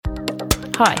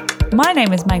Hi, my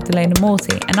name is Magdalena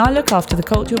Morty and I look after the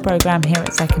cultural programme here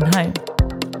at Second Home.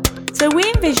 So we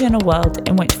envision a world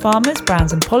in which farmers,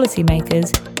 brands and policymakers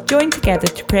join together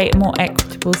to create a more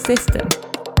equitable system,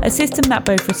 a system that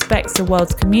both respects the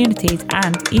world's communities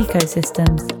and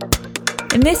ecosystems.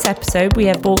 In this episode, we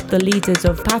have brought the leaders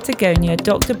of Patagonia,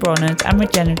 Dr. Bronner's and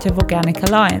Regenerative Organic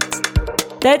Alliance.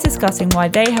 They're discussing why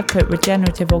they have put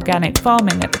regenerative organic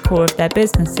farming at the core of their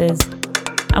businesses,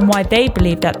 and why they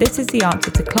believe that this is the answer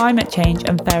to climate change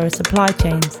and fairer supply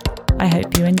chains. I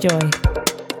hope you enjoy.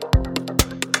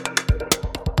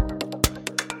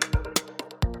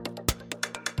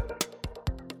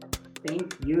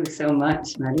 Thank you so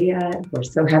much, Maria. We're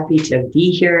so happy to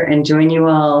be here and join you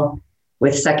all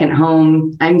with Second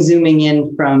Home. I'm zooming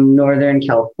in from Northern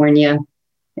California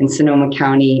in Sonoma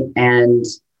County, and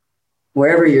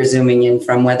wherever you're zooming in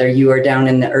from, whether you are down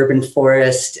in the urban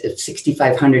forest of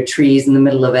 6,500 trees in the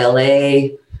middle of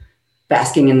LA,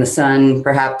 basking in the sun,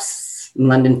 perhaps in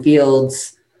London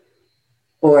Fields,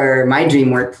 or my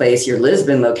dream workplace, your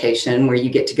Lisbon location, where you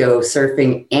get to go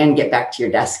surfing and get back to your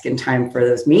desk in time for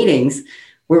those meetings.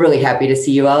 We're really happy to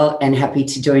see you all and happy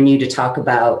to join you to talk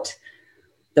about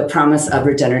the promise of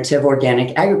regenerative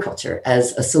organic agriculture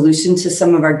as a solution to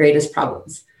some of our greatest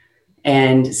problems.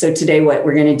 And so today what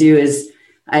we're going to do is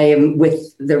I am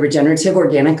with the Regenerative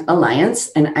Organic Alliance,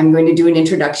 and I'm going to do an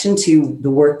introduction to the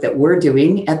work that we're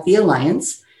doing at the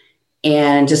Alliance.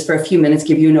 And just for a few minutes,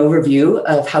 give you an overview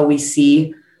of how we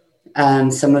see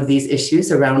some of these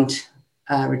issues around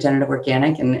regenerative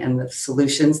organic and the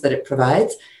solutions that it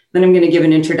provides. Then I'm going to give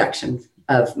an introduction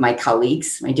of my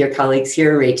colleagues, my dear colleagues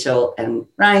here, Rachel and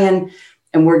Ryan.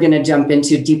 And we're going to jump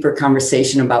into deeper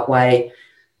conversation about why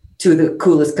two of the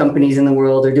coolest companies in the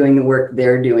world are doing the work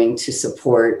they're doing to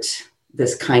support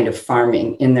this kind of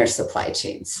farming in their supply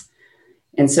chains.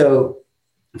 And so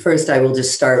first, I will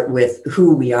just start with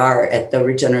who we are at the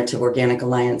Regenerative Organic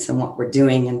Alliance and what we're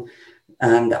doing.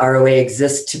 And the ROA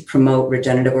exists to promote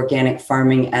regenerative organic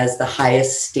farming as the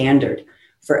highest standard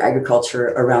for agriculture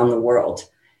around the world.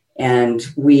 And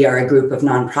we are a group of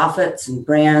nonprofits and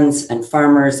brands and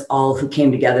farmers, all who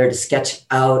came together to sketch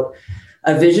out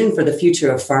a vision for the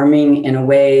future of farming in a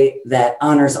way that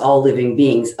honors all living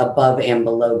beings above and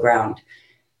below ground.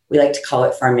 We like to call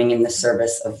it farming in the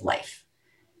service of life.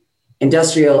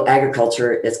 Industrial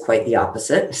agriculture is quite the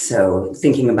opposite. So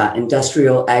thinking about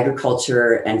industrial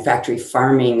agriculture and factory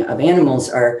farming of animals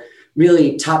are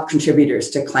really top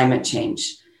contributors to climate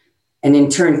change. And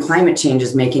in turn, climate change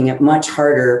is making it much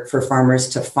harder for farmers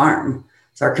to farm.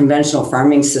 So our conventional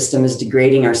farming system is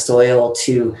degrading our soil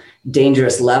to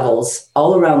dangerous levels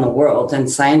all around the world. And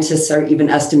scientists are even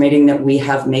estimating that we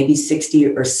have maybe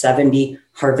 60 or 70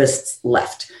 harvests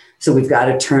left. So we've got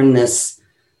to turn this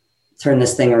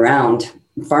thing around.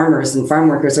 Farmers and farm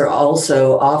workers are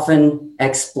also often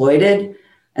exploited,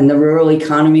 and the rural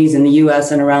economies in the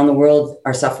US and around the world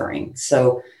are suffering.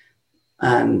 So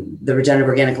the Regenerative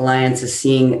Organic Alliance is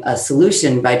seeing a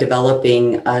solution by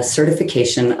developing a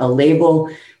certification, a label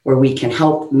where we can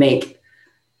help make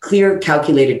clear,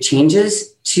 calculated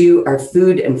changes to our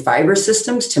food and fiber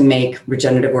systems to make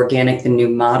regenerative organic the new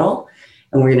model.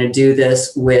 And we're going to do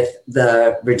this with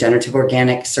the Regenerative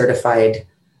Organic Certified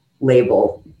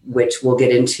label, which we'll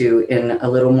get into in a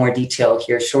little more detail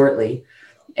here shortly.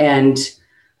 And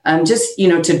just,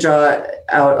 to draw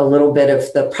out a little bit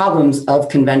of the problems of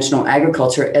conventional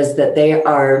agriculture is that they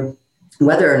are,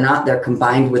 whether or not they're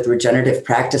combined with regenerative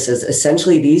practices,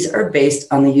 essentially these are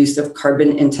based on the use of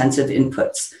carbon-intensive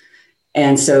inputs.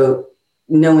 And so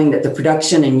knowing that the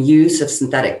production and use of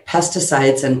synthetic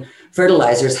pesticides and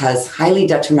fertilizers has highly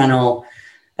detrimental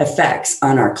effects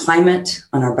on our climate,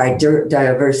 on our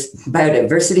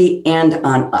biodiversity, and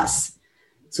on us.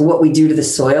 So what we do to the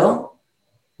soil,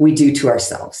 we do to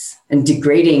ourselves. And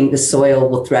degrading the soil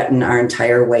will threaten our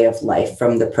entire way of life,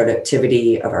 from the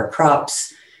productivity of our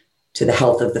crops, to the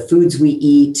health of the foods we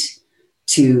eat,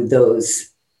 to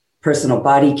those personal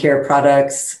body care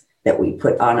products that we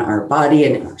put on our body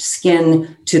and our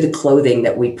skin, to the clothing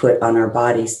that we put on our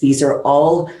bodies. These are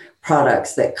all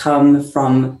products that come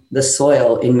from the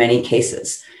soil in many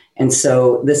cases. And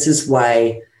so this is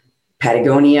why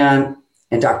Patagonia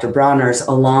and Dr. Bronner's,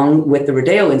 along with the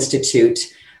Rodeo Institute,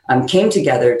 came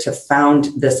together to found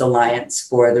this alliance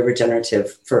for the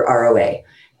regenerative, for ROA.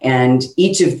 And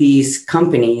each of these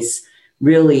companies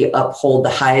really uphold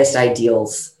the highest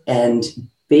ideals and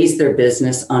base their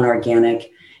business on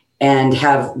organic and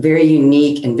have very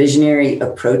unique and visionary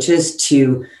approaches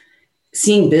to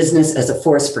seeing business as a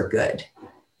force for good.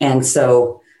 And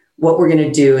so what we're going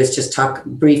to do is just talk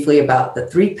briefly about the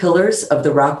 3 pillars of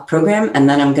the ROC program, and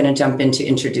then I'm going to jump into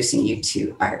introducing you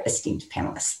to our esteemed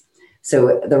panelists.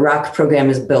 So the ROC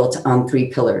program is built on 3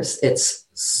 pillars. It's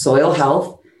soil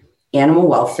health, animal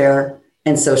welfare,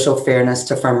 and social fairness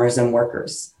to farmers and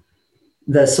workers.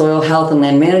 The soil health and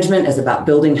land management is about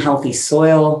building healthy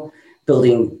soil,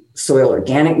 building soil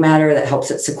organic matter that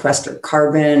helps it sequester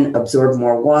carbon, absorb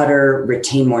more water,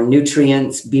 retain more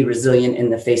nutrients, be resilient in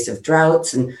the face of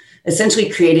droughts, and essentially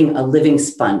creating a living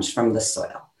sponge from the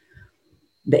soil.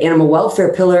 The animal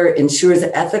welfare pillar ensures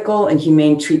ethical and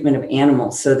humane treatment of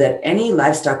animals so that any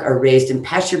livestock are raised in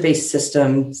pasture-based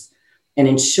systems and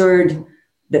ensured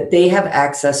that they have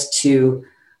access to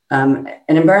an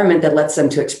environment that lets them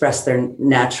to express their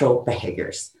natural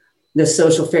behaviors. The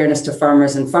social fairness to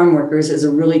farmers and farm workers is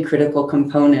a really critical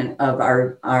component of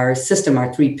our system,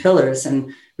 our 3 pillars.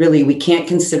 And really, we can't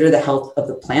consider the health of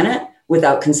the planet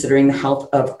without considering the health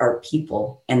of our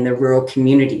people and the rural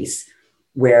communities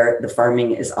where the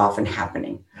farming is often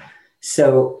happening.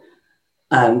 So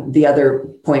the other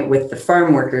point with the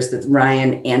farm workers that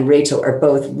Ryan and Rachel are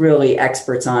both really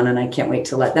experts on, and I can't wait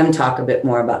to let them talk a bit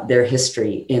more about their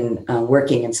history in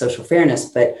working in social fairness,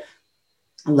 but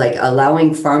like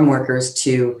allowing farm workers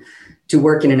to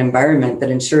work in an environment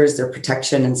that ensures their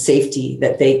protection and safety,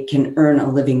 that they can earn a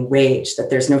living wage, that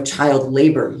there's no child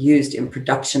labor used in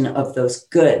production of those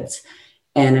goods,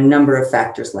 and a number of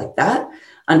factors like that,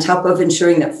 on top of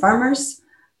ensuring that farmers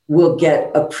will get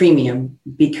a premium,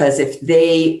 because if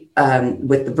they,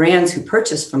 with the brands who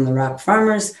purchase from the ROC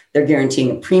farmers, they're guaranteeing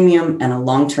a premium and a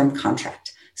long-term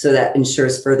contract. So that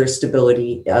ensures further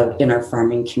stability in our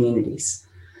farming communities.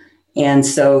 And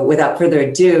so without further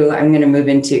ado, I'm going to move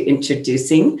into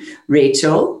introducing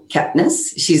Rachel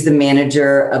Kepnes. She's the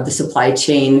manager of the supply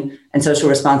chain and social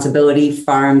responsibility,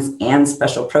 farms, and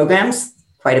special programs,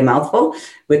 quite a mouthful,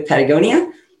 with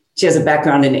Patagonia. She has a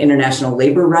background in international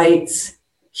labor rights,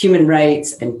 human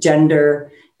rights, and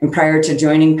gender. And prior to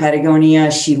joining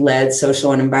Patagonia, she led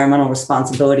social and environmental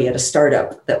responsibility at a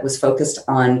startup that was focused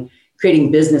on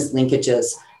creating business linkages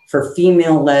for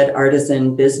female-led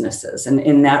artisan businesses. And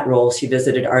in that role, she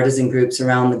visited artisan groups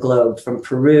around the globe, from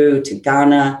Peru to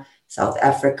Ghana, South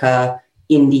Africa,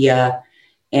 India,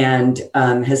 and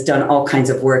has done all kinds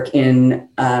of work in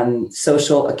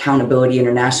Social Accountability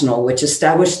International, which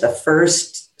established the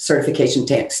first certification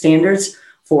standards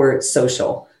for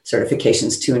social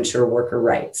certifications to ensure worker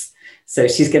rights. So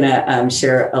she's going to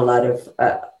share a lot of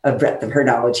a breadth of her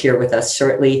knowledge here with us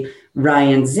shortly.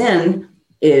 Ryan Zinn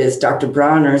is Dr.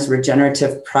 Bronner's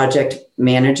regenerative project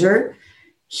manager.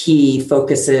 He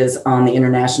focuses on the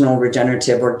international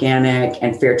regenerative, organic,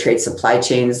 and fair trade supply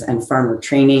chains and farmer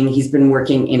training. He's been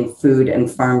working in food and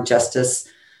farm justice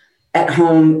at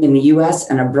home in the US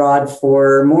and abroad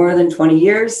for more than 20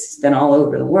 years. He's been all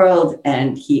over the world,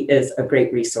 and he is a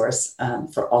great resource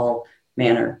for all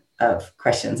manner of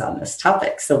questions on this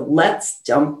topic. So let's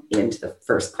jump into the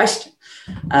first question.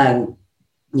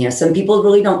 Some people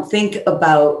really don't think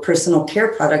about personal care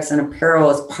products and apparel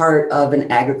as part of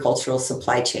an agricultural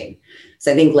supply chain.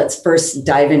 So I think let's first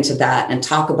dive into that and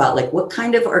talk about what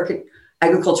kind of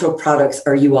agricultural products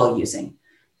are you all using?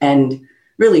 And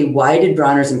really, why did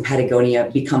Bronner's and Patagonia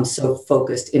become so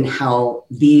focused in how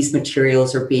these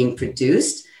materials are being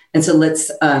produced? And so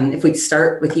let's, if we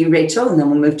start with you, Rachel, and then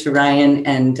we'll move to Ryan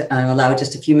and allow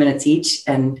just a few minutes each.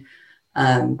 And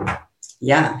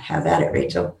have at it,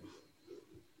 Rachel.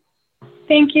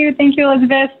 Thank you,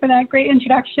 Elizabeth, for that great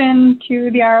introduction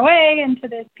to the ROA and to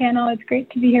this panel. It's great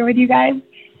to be here with you guys.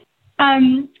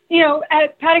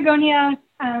 At Patagonia,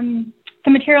 the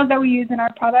materials that we use in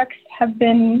our products have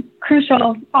been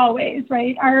crucial always,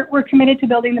 right? We're committed to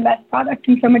building the best product,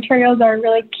 and so materials are a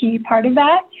really key part of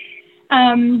that.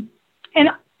 And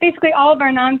basically all of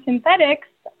our non-synthetics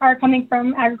are coming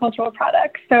from agricultural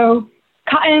products. So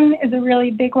cotton is a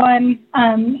really big one,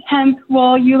 hemp,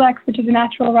 wool, Ulex, which is a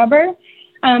natural rubber.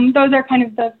 Those are kind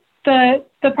of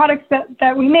the products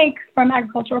that we make from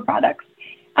agricultural products.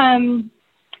 And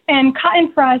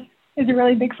cotton for us is a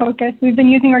really big focus. We've been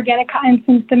using organic cotton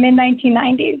since the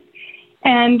mid-1990s.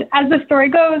 And as the story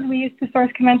goes, we used to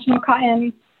source conventional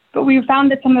cotton, but we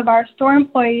found that some of our store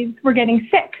employees were getting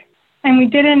sick. And we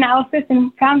did an analysis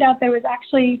and found out there was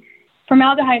actually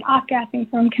formaldehyde off-gassing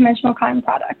from conventional cotton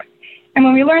products. And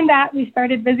when we learned that, we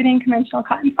started visiting conventional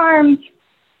cotton farms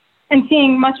and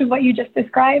seeing much of what you just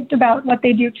described about what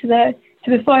they do to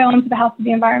the soil and to the health of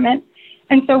the environment.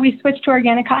 And so we switched to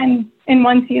organic cotton in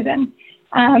one season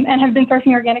and have been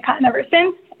sourcing organic cotton ever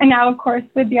since. And now, of course,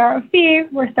 with the ROC,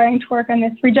 we're starting to work on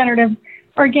this regenerative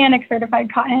organic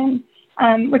certified cotton.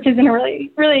 which is a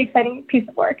really, really exciting piece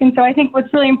of work. And so I think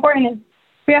what's really important is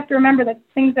we have to remember that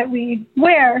things that we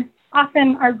wear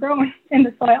often are grown in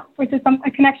the soil, which is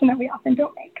a connection that we often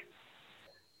don't make.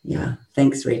 Yeah,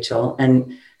 thanks, Rachel.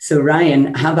 And so,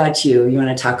 Ryan, how about you? You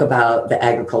want to talk about the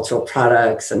agricultural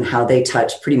products and how they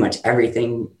touch pretty much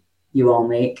everything you all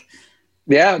make?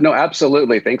 Yeah, no,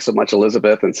 absolutely. Thanks so much,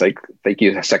 Elizabeth. And thank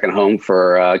you, Second Home,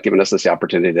 for giving us this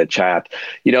opportunity to chat.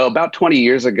 About 20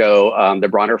 years ago, the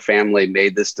Bronner family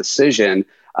made this decision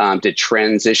to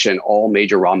transition all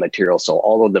major raw materials. So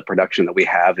all of the production that we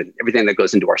have and everything that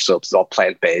goes into our soaps is all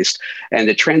plant-based. And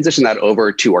to transition that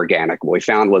over to organic, what we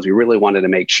found was we really wanted to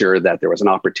make sure that there was an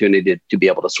opportunity to be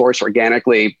able to source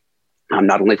organically,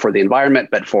 not only for the environment,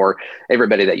 but for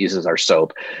everybody that uses our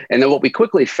soap. And then what we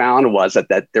quickly found was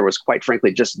that there was, quite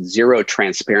frankly, just zero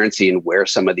transparency in where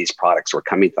some of these products were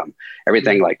coming from.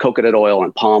 Everything like coconut oil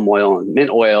and palm oil and mint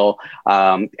oil,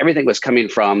 everything was coming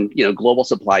from global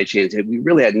supply chains. And we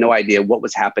really had no idea what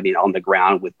was happening on the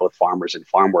ground with both farmers and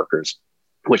farm workers,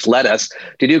 which led us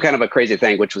to do kind of a crazy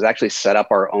thing, which was actually set up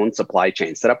our own supply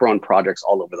chain, set up our own projects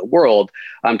all over the world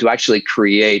to actually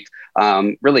create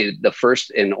really the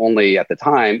first and only at the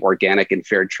time organic and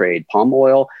fair trade palm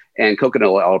oil and coconut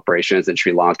oil operations in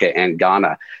Sri Lanka and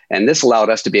Ghana. And this allowed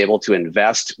us to be able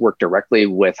to work directly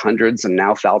with hundreds and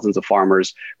now thousands of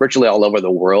farmers virtually all over the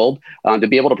world to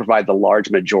be able to provide the large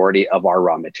majority of our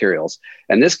raw materials.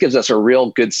 And this gives us a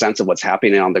real good sense of what's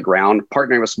happening on the ground,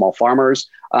 partnering with small farmers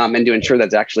and to ensure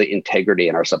that's actually integrity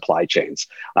in our supply chains.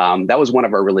 That was one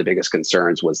of our really biggest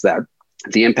concerns, was that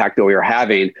the impact that we were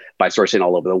having by sourcing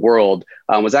all over the world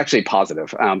was actually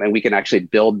positive. And we can actually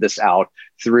build this out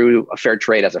through a fair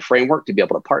trade as a framework to be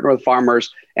able to partner with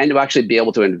farmers and to actually be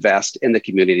able to invest in the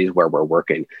communities where we're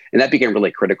working. And that became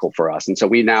really critical for us. And so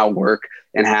we now work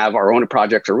and have our own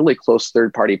projects or really close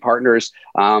third-party partners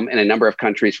in a number of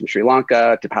countries, from Sri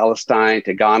Lanka to Palestine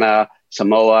to Ghana,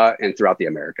 Samoa, and throughout the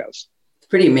Americas.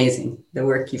 Pretty amazing, the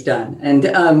work you've done. And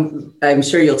I'm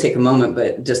sure you'll take a moment,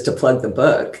 but just to plug the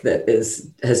book that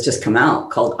has just come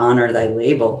out called Honor Thy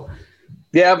Label.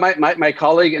 Yeah, my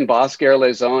colleague and boss, Gary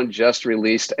Lazone, just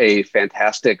released a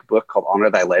fantastic book called Honor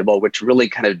Thy Label, which really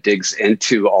kind of digs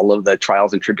into all of the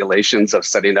trials and tribulations of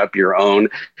setting up your own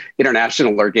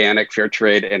international organic, fair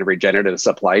trade, and regenerative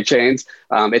supply chains.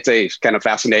 It's a kind of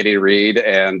fascinating read.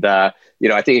 And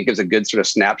I think it gives a good sort of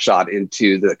snapshot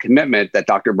into the commitment that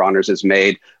Dr. Bronner's has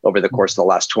made over the course of the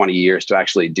last 20 years to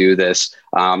actually do this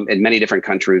in many different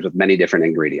countries with many different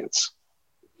ingredients.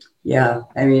 Yeah,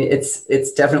 I mean,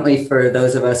 it's definitely for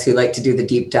those of us who like to do the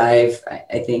deep dive,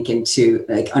 I think, into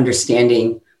like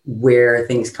understanding where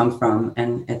things come from.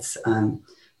 And it's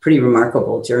pretty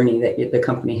remarkable journey that the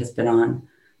company has been on.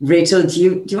 Rachel, do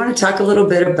you want to talk a little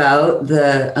bit about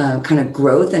the kind of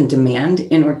growth and demand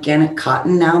in organic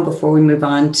cotton now before we move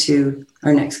on to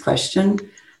our next question?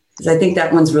 Because I think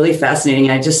that one's really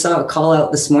fascinating. I just saw a call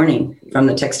out this morning from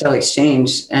the Textile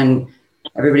Exchange and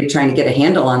everybody trying to get a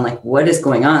handle on like what is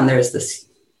going on. There's this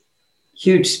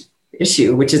huge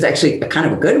issue, which is actually a kind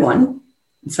of a good one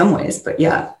in some ways, but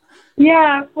yeah.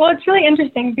 Yeah, well, it's really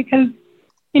interesting because,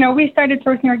 we started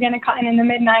sourcing organic cotton in the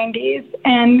mid 90s,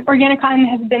 and organic cotton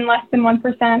has been less than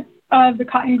 1% of the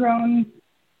cotton grown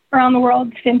around the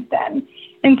world since then.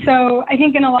 And so I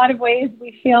think in a lot of ways,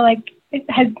 we feel like it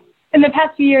has, in the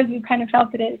past few years, we've kind of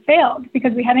felt that it failed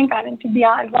because we hadn't gotten to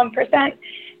beyond 1%.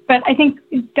 But I think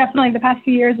definitely the past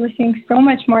few years, we're seeing so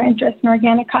much more interest in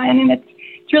organic cotton, and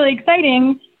it's really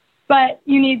exciting, but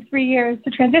you need 3 years to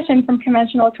transition from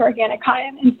conventional to organic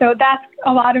cotton. And so that's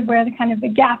a lot of where the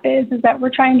gap is that we're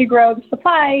trying to grow the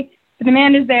supply, the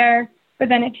demand is there, but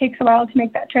then it takes a while to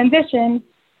make that transition.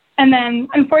 And then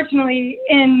unfortunately,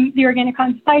 in the organic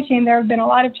cotton supply chain, there have been a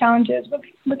lot of challenges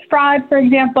with fraud, for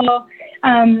example,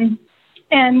 and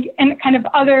kind of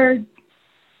other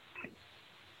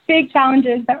big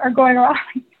challenges that are going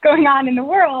on in the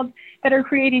world that are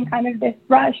creating kind of this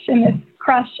rush and this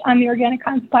crush on the organic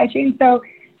cotton supply chain. So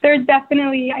there's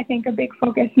definitely, I think, a big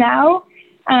focus now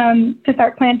to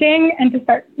start planting and to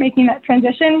start making that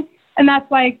transition. And that's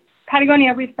why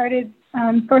Patagonia, we started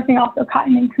sourcing also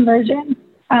cotton in conversion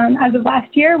as of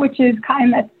last year, which is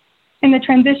cotton that's in the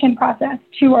transition process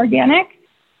to organic.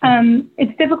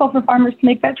 It's difficult for farmers to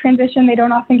make that transition. They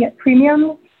don't often get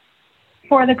premiums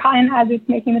for the cotton as it's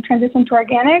making the transition to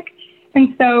organic.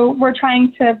 And so we're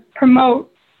trying to promote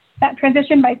that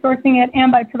transition by sourcing it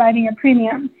and by providing a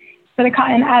premium for the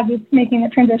cotton as it's making the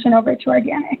transition over to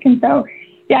organic. And so,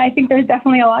 yeah, I think there's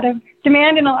definitely a lot of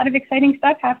demand and a lot of exciting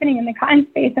stuff happening in the cotton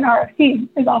space, and RFC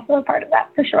is also a part of that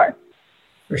for sure.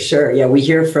 For sure. Yeah, we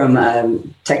hear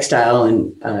from textile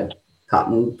and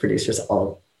cotton producers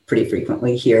all pretty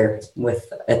frequently here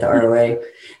at the ROA.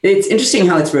 It's interesting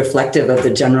how it's reflective of the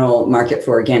general market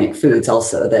for organic foods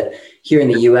also, that here in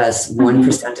the US,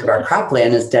 1% of our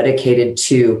cropland is dedicated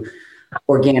to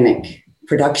organic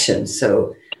production.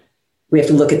 So we have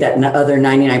to look at that other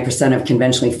 99% of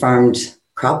conventionally farmed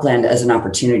cropland as an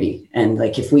opportunity. And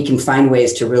like, if we can find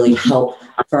ways to really help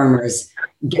farmers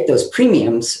get those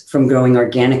premiums from growing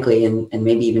organically and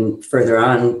maybe even further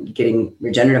on getting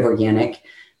regenerative organic,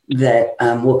 that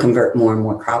will convert more and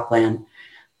more cropland.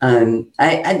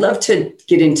 I'd love to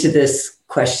get into this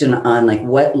question on like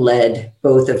what led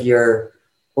both of your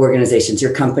organizations,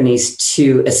 your companies,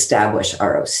 to establish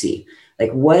ROC.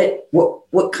 Like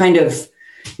what kind of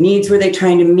needs were they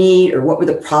trying to meet, or what were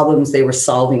the problems they were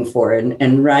solving for?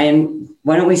 And Ryan,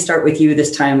 why don't we start with you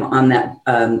this time on that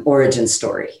origin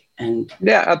story?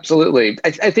 Yeah, absolutely.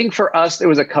 I think for us, there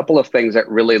was a couple of things that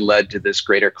really led to this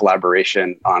greater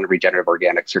collaboration on regenerative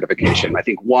organic certification. I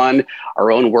think one,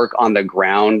 our own work on the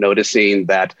ground, noticing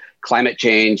that climate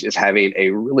change is having a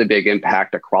really big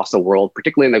impact across the world,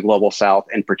 particularly in the global south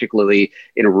and particularly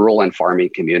in rural and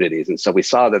farming communities. And so we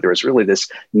saw that there was really this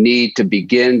need to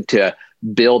begin to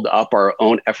build up our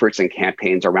own efforts and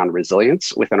campaigns around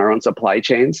resilience within our own supply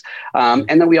chains.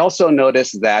 And then we also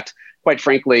noticed that, quite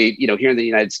frankly, here in the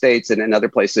United States and in other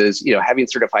places, having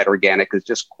certified organic is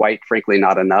just quite frankly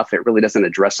not enough. It really doesn't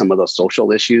address some of those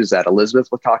social issues that Elizabeth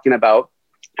was talking about,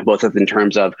 both in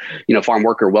terms of, farm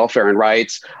worker welfare and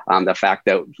rights, the fact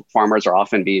that farmers are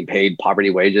often being paid poverty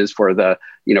wages for the,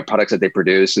 products that they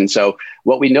produce. And so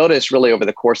what we noticed really over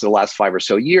the course of the last 5 or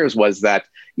so years was that,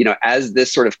 as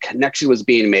this sort of connection was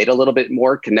being made a little bit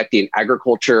more, connecting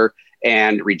agriculture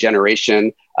and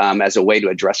regeneration as a way to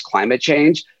address climate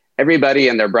change, everybody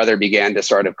and their brother began to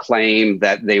sort of claim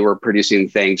that they were producing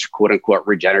things, quote unquote,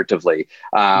 regeneratively,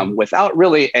 without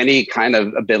really any kind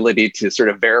of ability to sort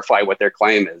of verify what their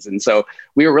claim is. And so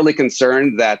we were really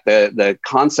concerned that the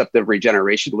concept of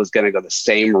regeneration was going to go the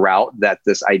same route that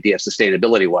this idea of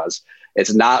sustainability was.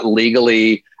 It's not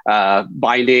legally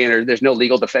binding, or there's no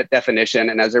legal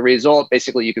definition. And as a result,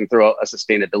 basically, you can throw a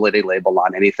sustainability label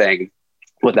on anything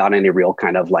without any real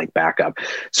kind of like backup.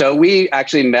 So we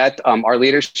actually met our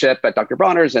leadership at Dr.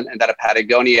 Bronner's and that of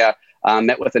Patagonia,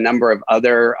 met with a number of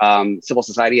other civil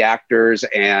society actors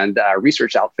and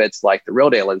research outfits like the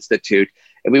Rodale Institute.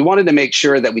 And we wanted to make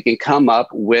sure that we can come up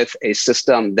with a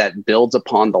system that builds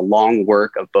upon the long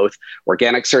work of both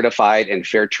organic certified and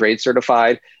fair trade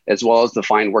certified, as well as the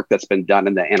fine work that's been done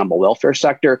in the animal welfare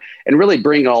sector, and really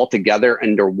bring it all together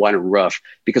under one roof,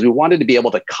 because we wanted to be able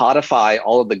to codify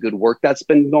all of the good work that's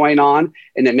been going on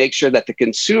and then make sure that the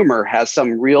consumer has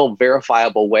some real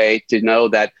verifiable way to know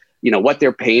that, what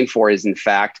they're paying for is in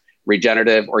fact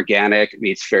regenerative, organic,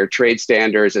 meets fair trade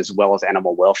standards, as well as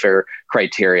animal welfare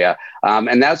criteria.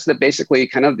 And that's basically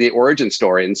kind of the origin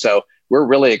story. And so we're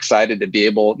really excited to be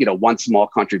able, one small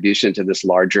contribution to this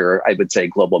larger, I would say,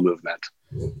 global movement.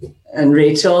 And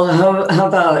Rachel, how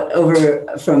about over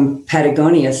from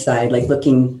Patagonia's side, like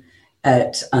looking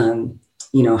at,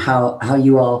 how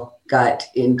you all got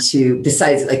into,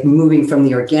 besides like moving from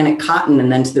the organic cotton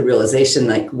and then to the realization,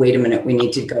 like, wait a minute, we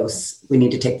need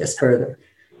to take this further.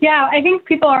 Yeah, I think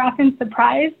people are often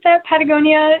surprised that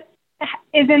Patagonia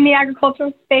is in the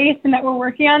agricultural space and that we're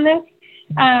working on this.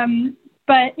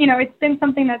 But, it's been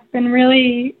something that's been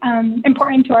really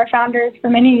important to our founders for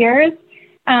many years.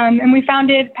 And we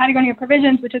founded Patagonia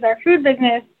Provisions, which is our food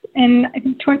business, in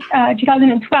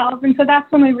 2012. And so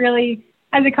that's when we really,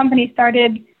 as a company,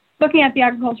 started looking at the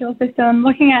agricultural system,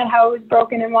 looking at how it was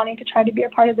broken and wanting to try to be a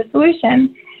part of the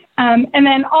solution. And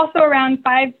then also around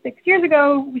 5-6 years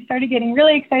ago, we started getting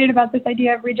really excited about this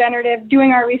idea of regenerative,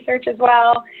 doing our research as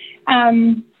well,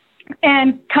 and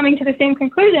coming to the same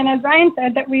conclusion as Ryan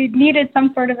said, that we needed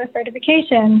some sort of a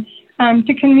certification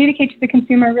to communicate to the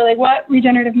consumer really what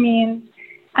regenerative means.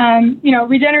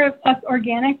 Regenerative plus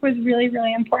organic was really,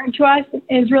 really important to us,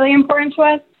 is really important to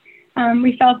us.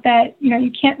 We felt that,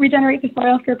 you can't regenerate the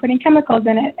soil if you're putting chemicals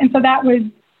in it. And so that was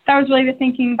really the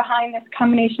thinking behind this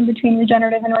combination between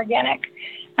regenerative and organic.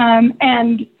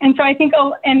 And so I think,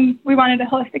 and we wanted a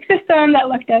holistic system that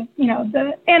looked at,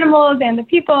 the animals and the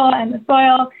people and the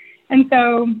soil. And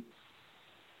so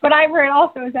what I've heard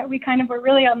also is that we kind of were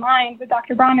really aligned with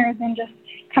Dr. Bronner's and just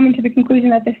coming to the conclusion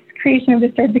that this creation of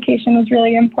this certification was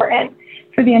really important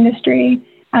for the industry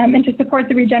and to support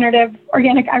the regenerative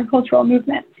organic agricultural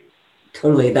movement.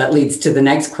 Totally. That leads to the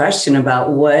next question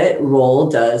about what role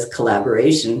does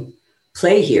collaboration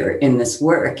play here in this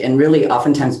work? And really,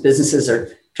 oftentimes businesses are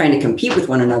trying to compete with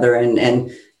one another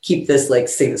and keep this like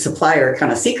supplier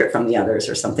kind of secret from the others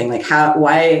or something. Like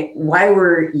why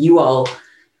were you all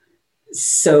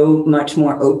so much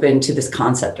more open to this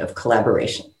concept of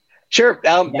collaboration? Sure,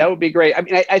 that would be great. I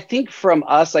mean, I think from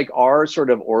us, like our sort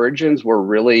of origins were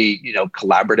really,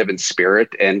 collaborative in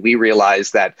spirit. And we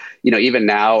realized that, even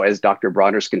now as Dr.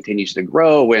 Bronner's continues to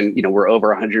grow and, we're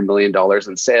over $100 million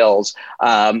in sales,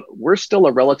 we're still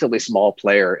a relatively small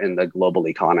player in the global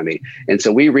economy. And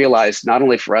so we realized not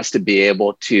only for us to be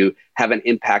able to have an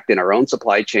impact in our own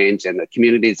supply chains and the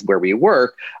communities where we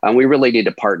work, we really need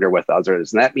to partner with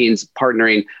others. And that means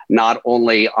partnering not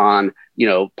only on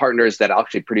partners that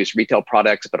actually produce retail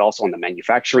products, but also on the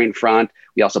manufacturing front.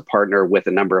 We also partner with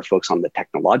a number of folks on the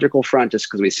technological front, just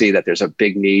because we see that there's a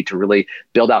big need to really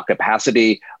build out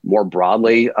capacity more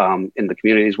broadly in the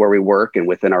communities where we work and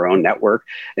within our own network.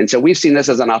 And so we've seen this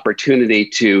as an opportunity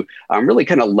to really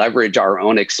kind of leverage our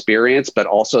own experience, but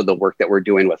also the work that we're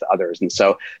doing with others. And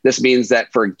so this means that,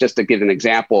 just to give an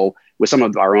example, with some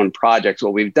of our own projects,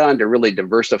 what we've done to really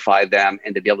diversify them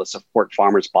and to be able to support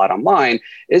farmers' bottom line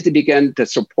is to begin to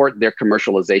support their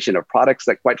commercialization of products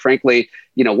that, quite frankly,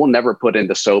 we'll never put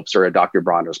into soaps or a Dr.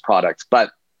 Bronner's products.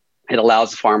 But it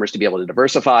allows farmers to be able to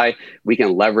diversify. We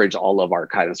can leverage all of our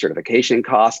kind of certification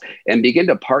costs and begin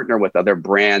to partner with other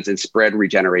brands and spread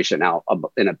regeneration out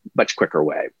in a much quicker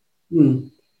way.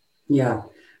 Yeah.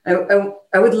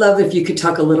 I would love if you could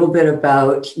talk a little bit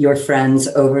about your friends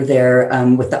over there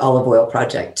with the olive oil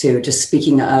project too. Just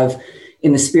speaking of,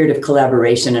 in the spirit of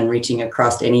collaboration and reaching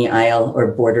across any aisle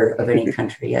or border of any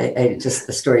country.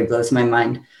 The story blows my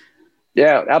mind.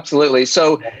 Yeah, absolutely.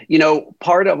 So,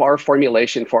 part of our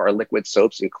formulation for our liquid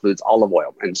soaps includes olive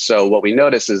oil. And so what we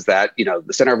notice is that, the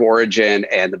center of origin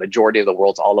and the majority of the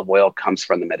world's olive oil comes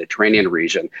from the Mediterranean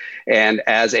region. And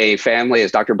as a family,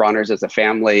 as Dr. Bronner's is a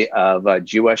family of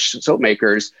Jewish soap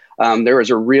makers, there was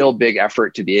a real big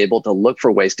effort to be able to look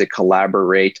for ways to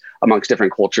collaborate amongst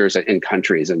different cultures and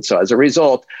countries. And so as a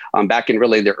result, back in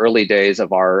really the early days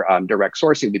of our direct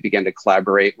sourcing, we began to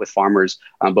collaborate with farmers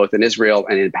both in Israel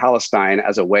and in Palestine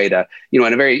as a way to, in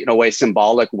a very,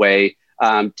 symbolic way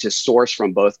to source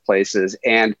from both places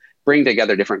and bring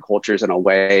together different cultures in a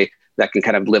way that can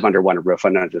kind of live under one roof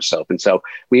and under soap. And so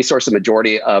we source the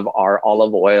majority of our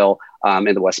olive oil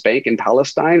in the West Bank in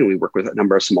Palestine. We work with a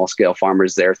number of small scale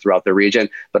farmers there throughout the region,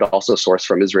 but also source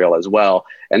from Israel as well.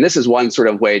 And this is one sort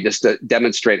of way just to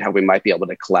demonstrate how we might be able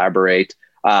to collaborate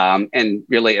and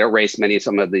really erase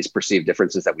some of these perceived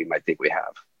differences that we might think we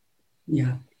have.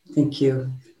 Yeah, thank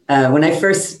you. When I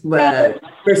first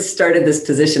started this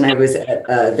position, I was at,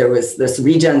 there was this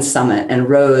Regen Summit, and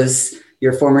Rose,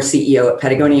 your former CEO at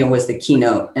Patagonia, was the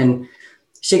keynote. And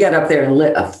she got up there and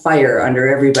lit a fire under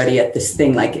everybody at this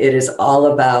thing. Like, it is all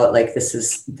about,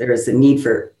 there's a need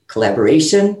for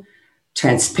collaboration,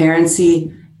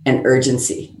 transparency, and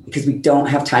urgency, because we don't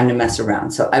have time to mess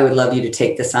around. So I would love you to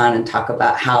take this on and talk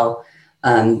about how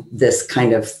this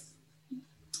kind of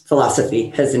philosophy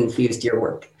has infused your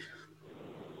work.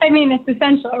 I mean, it's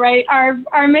essential, right?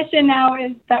 Our mission now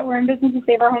is that we're in business to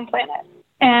save our home planet.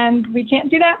 And we can't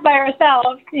do that by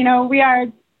ourselves. We are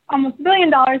almost $1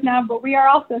 billion now, but we are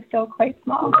also still quite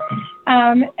small.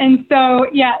 And so,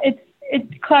 yeah, it's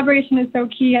collaboration is so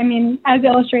key. I mean, as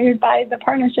illustrated by the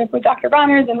partnership with Dr.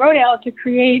 Bronner's and Rodale to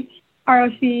create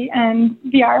ROC and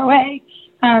the ROA.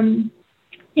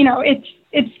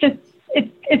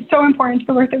 It's so important to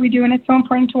the work that we do, and it's so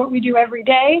important to what we do every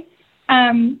day.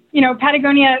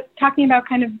 Patagonia, talking about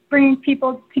kind of bringing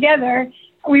people together,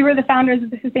 we were the founders of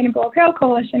the Sustainable Apparel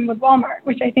Coalition with Walmart,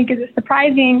 which I think is a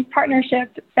surprising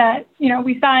partnership that,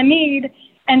 we saw a need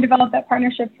and developed that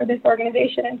partnership for this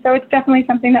organization. And so it's definitely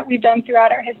something that we've done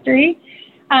throughout our history.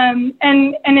 And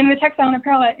in the textile and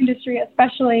apparel industry,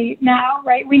 especially now,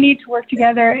 right, we need to work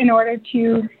together in order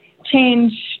to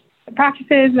change the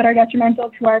practices that are detrimental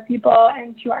to our people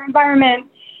and to our environment.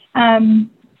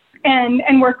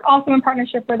 And work also in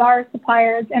partnership with our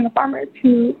suppliers and the farmers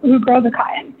who grow the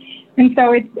cotton. And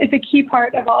so it's a key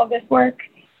part of all of this work,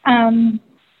 and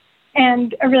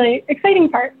a really exciting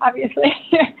part, obviously,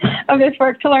 of this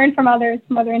work to learn from others,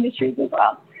 from other industries as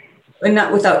well. And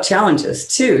not without challenges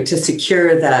too, to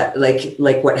secure that,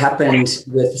 like what happened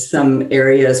with some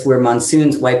areas where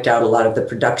monsoons wiped out a lot of the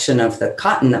production of the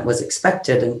cotton that was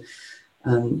expected.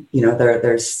 And,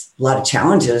 there's a lot of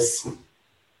challenges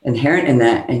inherent in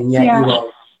that. And yet you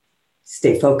all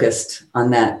stay focused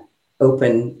on that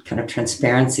open kind of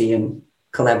transparency and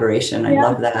collaboration. I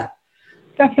love that.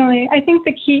 Definitely. I think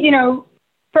the key,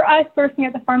 for us working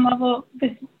at the farm level,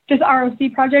 this ROC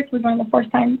project was one of the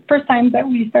first times that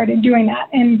we started doing that.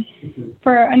 And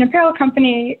for an apparel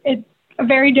company, it's a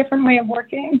very different way of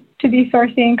working to be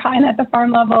sourcing cotton at the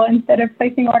farm level instead of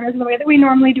placing orders the way that we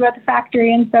normally do at the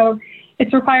factory. And so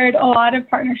it's required a lot of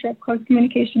partnership, close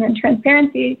communication, and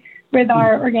transparency with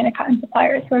our organic cotton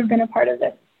suppliers who have been a part of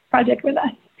this project with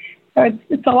us. So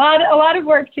it's a lot of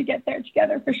work to get there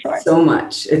together, for sure. So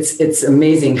much. It's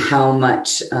amazing how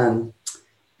much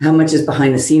is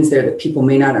behind the scenes there that people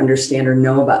may not understand or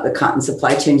know about the cotton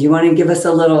supply chain. Do you want to give us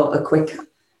a quick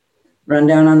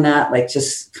rundown on that? Like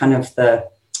just kind of the,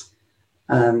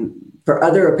 for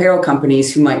other apparel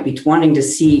companies who might be wanting to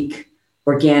seek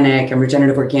organic and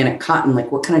regenerative organic cotton,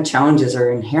 like what kind of challenges are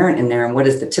inherent in there and what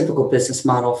is the typical business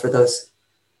model for those?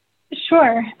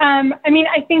 Sure.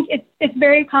 I think it's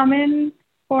very common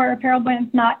for apparel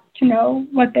brands not to know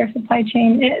what their supply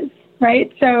chain is,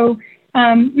 right? So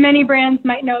many brands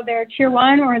might know their tier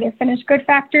one or their finished good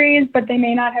factories, but they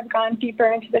may not have gone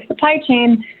deeper into the supply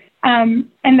chain. And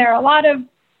there are a lot of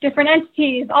different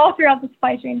entities all throughout the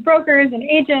supply chain, brokers and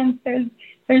agents.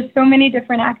 There's so many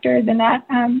different actors in that.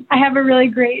 I have a really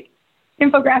great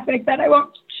infographic that I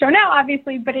won't show now,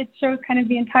 obviously, but it shows kind of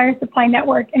the entire supply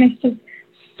network. And it's just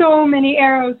so many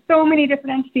arrows, so many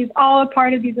different entities, all a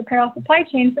part of these apparel supply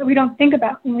chains that we don't think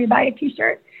about when we buy a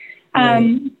t-shirt.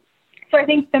 So I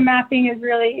think the mapping is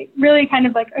really, really kind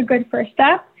of like a good first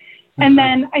step. And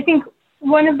then I think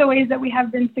one of the ways that we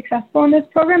have been successful in this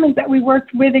program is that we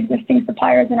worked with existing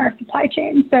suppliers in our supply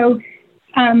chain. So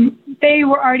they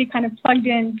were already kind of plugged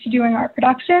in to doing our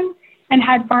production and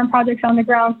had farm projects on the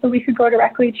ground so we could go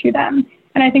directly to them.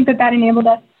 And I think that enabled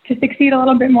us to succeed a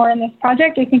little bit more in this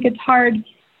project. I think it's hard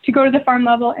to go to the farm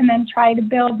level and then try to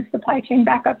build the supply chain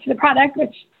back up to the product,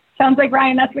 which sounds like,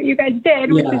 Ryan, that's what you guys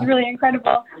did, which is really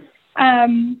incredible.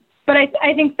 But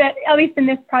I think that at least in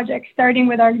this project, starting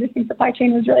with our existing supply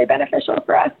chain was really beneficial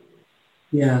for us.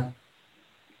 Yeah.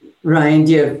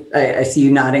 Ryan, I see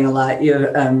you nodding a lot.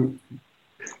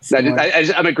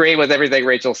 I'm agreeing with everything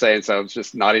Rachel's saying, so I was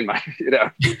just nodding my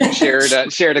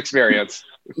shared experience.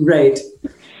 Right.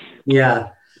 Yeah.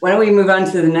 Why don't we move on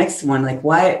to the next one? Like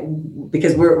why?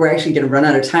 Because we're actually going to run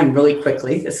out of time really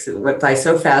quickly. This went by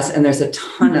so fast, and there's a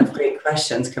ton of great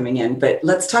questions coming in. But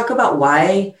let's talk about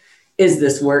why is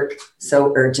this work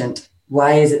so urgent?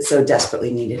 Why is it so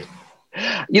desperately needed?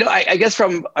 I guess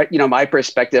from my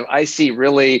perspective, I see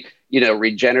really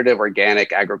regenerative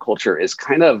organic agriculture is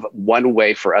kind of one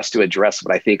way for us to address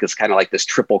what I think is kind of like this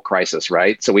triple crisis,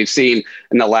 right? So we've seen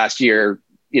in the last year,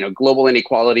 global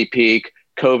inequality peak,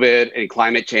 COVID and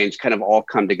climate change kind of all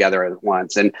come together at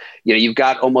once. And, you've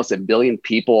got almost 1 billion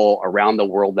people around the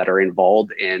world that are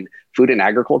involved in food and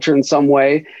agriculture in some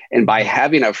way. And by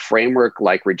having a framework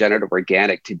like regenerative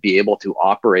organic to be able to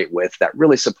operate with that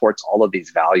really supports all of these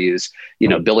values,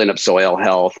 building up soil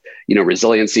health,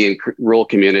 resiliency in rural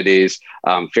communities,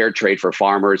 fair trade for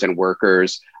farmers and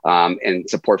workers, and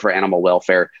support for animal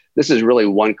welfare. This is really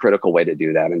one critical way to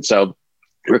do that. And so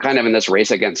we're kind of in this race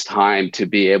against time to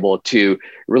be able to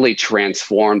really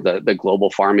transform the global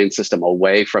farming system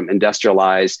away from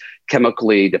industrialized,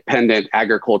 chemically dependent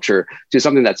agriculture to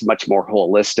something that's much more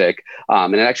holistic.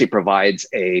 And it actually provides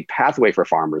a pathway for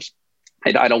farmers.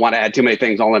 I don't want to add too many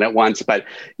things all in at once, but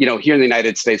here in the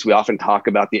United States, we often talk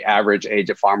about the average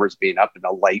age of farmers being up in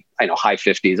the high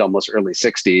 50s, almost early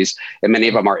 60s, and many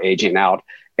of them are aging out.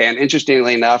 And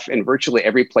interestingly enough, in virtually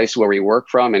every place where we work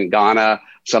from, in Ghana,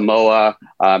 Samoa,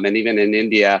 and even in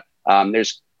India,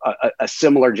 there's a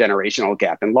similar generational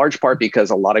gap, in large part because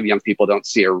a lot of young people don't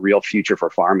see a real future for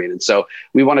farming. And so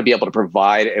we want to be able to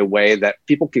provide a way that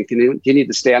people can continue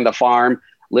to stay on the farm,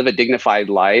 live a dignified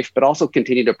life, but also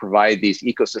continue to provide these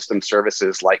ecosystem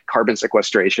services like carbon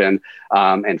sequestration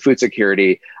and food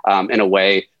security in a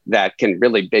way that can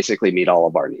really basically meet all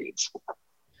of our needs.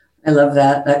 I love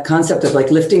that concept of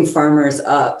like lifting farmers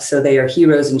up so they are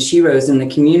heroes and sheroes in the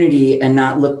community and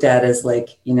not looked at as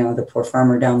like, the poor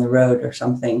farmer down the road or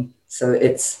something. So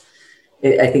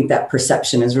I think that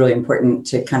perception is really important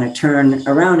to kind of turn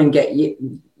around and get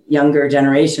younger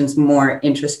generations more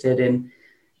interested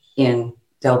in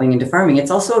delving into farming.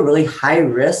 It's also a really high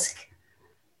risk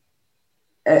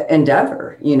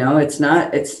endeavor. It's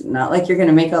not like you're going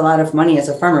to make a lot of money as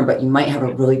a farmer, but you might have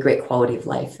a really great quality of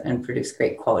life and produce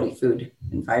great quality food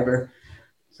and fiber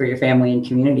for your family and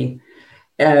community.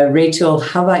 Rachel,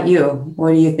 how about you?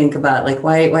 What do you think about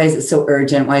why is it so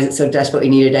urgent? Why is it so desperately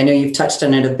needed? I know you've touched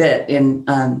on it a bit in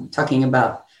talking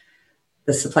about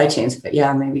the supply chains, but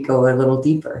maybe go a little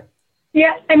deeper.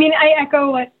 Yeah, I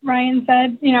echo what Ryan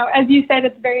said. As you said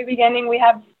at the very beginning, we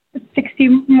have 60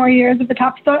 more years of the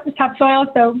topsoil.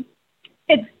 So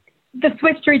it's the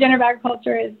switch to regenerative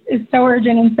agriculture is so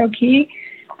urgent and so key.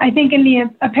 I think in the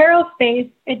apparel space,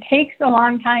 it takes a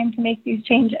long time to make these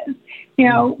changes.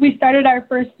 We started our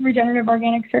first regenerative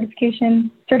organic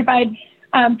certified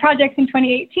projects in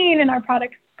 2018, and our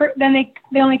products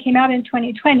they only came out in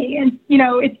 2020. And, you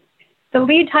know, the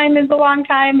lead time is a long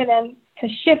time. And then to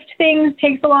shift things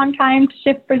takes a long time, to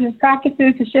shift business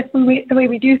practices, to shift the way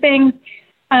we do things.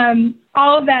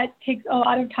 All of that takes a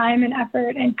lot of time and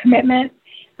effort and commitment.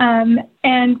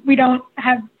 And we don't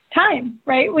have time,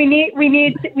 right? We need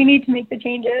to make the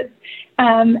changes.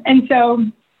 And so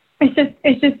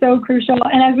it's just so crucial.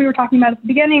 And as we were talking about at the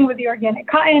beginning with the organic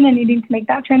cotton and needing to make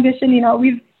that transition, you know,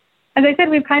 as I said,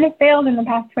 we've kind of failed in the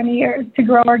past 20 years to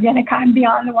grow organic cotton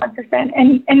beyond the 1%.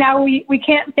 And now we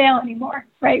can't fail anymore,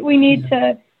 right? We need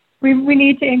to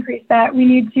increase that. We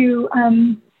need to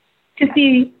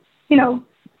see, you know,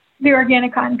 the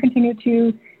organic cotton continue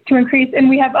to increase. And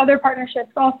we have other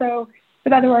partnerships also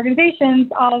with other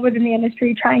organizations all within the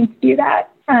industry trying to do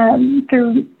that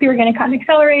through the Organic Cotton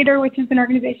Accelerator, which is an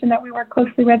organization that we work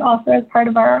closely with also as part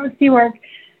of our ROC work.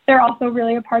 They're also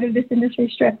really a part of this industry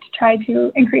strip to try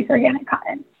to increase organic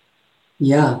cotton.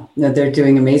 Yeah, no, they're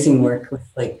doing amazing work with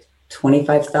like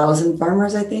 25,000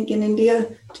 farmers, I think, in India,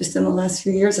 just in the last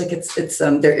few years. Like it's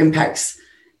their impacts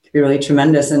could be really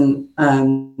tremendous. And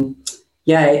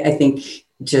I think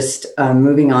just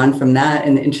moving on from that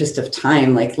in the interest of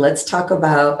time, like let's talk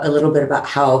about a little bit about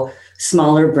how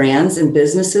smaller brands and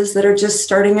businesses that are just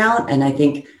starting out. And I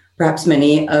think perhaps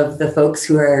many of the folks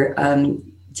who are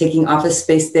taking office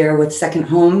space there with Second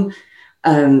Home,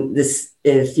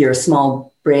 if you're a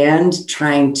small brand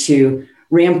trying to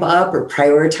ramp up or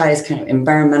prioritize kind of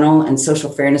environmental and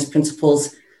social fairness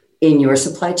principles in your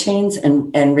supply chains.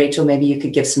 And Rachel, maybe you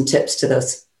could give some tips to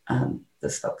those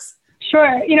folks.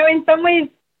 Sure. You know, in some ways,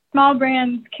 small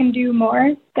brands can do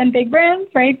more than big brands,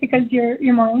 right? Because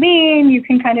you're more lean, you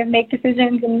can kind of make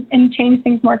decisions and change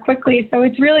things more quickly. So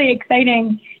it's really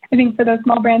exciting, I think, for those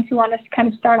small brands who want to kind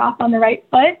of start off on the right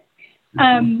foot.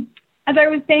 Mm-hmm. As I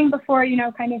was saying before, you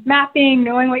know, kind of mapping,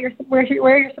 knowing where your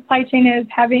supply chain is,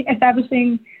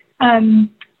 establishing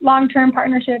long-term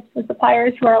partnerships with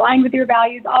suppliers who are aligned with your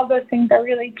values, all those things are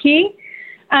really key.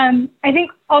 I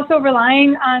think also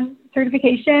relying on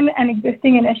certification and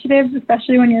existing initiatives,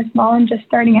 especially when you're small and just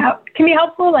starting out, can be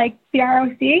helpful, like the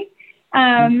ROC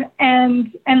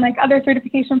and like other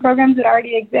certification programs that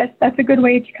already exist. That's a good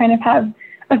way to kind of have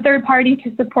a third party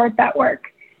to support that work.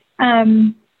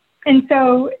 And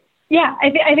so, yeah,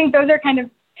 I think those are kind of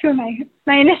two of my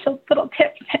initial little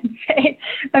tips, I'd say,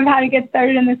 of how to get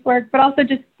started in this work, but also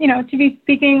just, you know, to be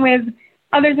speaking with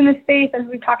others in the space. As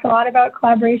we've talked a lot about,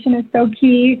 collaboration is so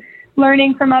key.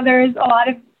 Learning from others. A lot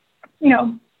of, you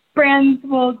know, brands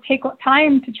will take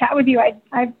time to chat with you.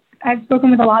 I've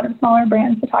spoken with a lot of smaller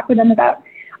brands to talk with them about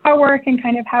our work and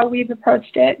kind of how we've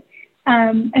approached it.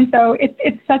 And so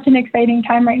it's such an exciting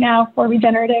time right now for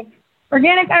regenerative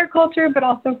organic agriculture, but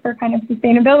also for kind of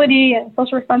sustainability and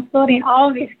social responsibility and all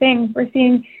of these things. We're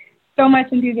seeing so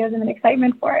much enthusiasm and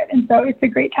excitement for it. And so it's a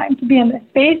great time to be in this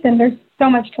space, and there's so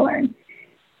much to learn.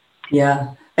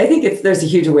 Yeah, I think there's a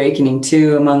huge awakening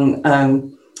too among,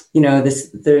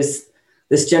 there's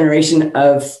this generation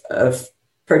of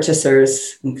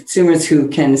purchasers and consumers who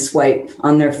can swipe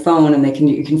on their phone, and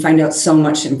you can find out so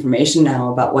much information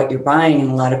now about what you're buying.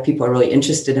 And a lot of people are really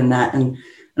interested in that, and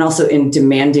also in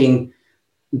demanding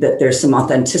that there's some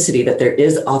authenticity, that there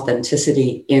is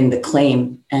authenticity in the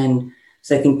claim. And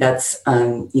so I think that's,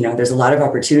 there's a lot of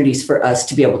opportunities for us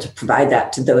to be able to provide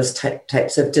that to those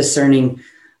types of discerning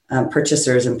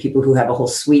purchasers and people who have a whole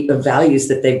suite of values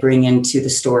that they bring into the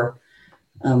store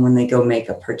when they go make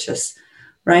a purchase.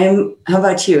 Ryan, how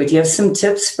about you? Do you have some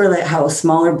tips for like how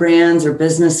smaller brands or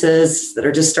businesses that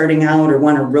are just starting out or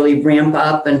want to really ramp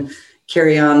up and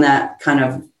carry on that kind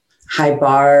of high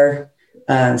bar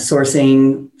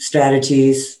sourcing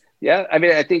strategies? Yeah, I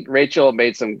mean, I think Rachel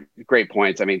made some great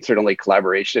points. I mean, certainly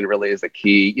collaboration really is the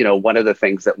key. You know, one of the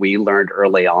things that we learned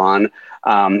early on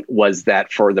was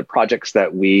that for the projects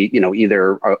that we,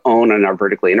 either own and are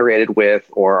vertically integrated with,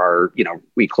 or are,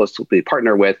 we closely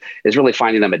partner with, is really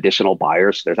finding them additional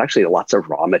buyers. There's actually lots of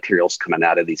raw materials coming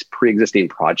out of these pre-existing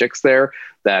projects there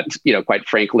that, quite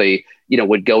frankly,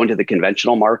 would go into the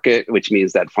conventional market, which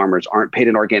means that farmers aren't paid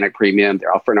an organic premium.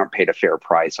 They're often aren't paid a fair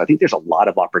price. So I think there's a lot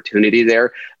of opportunity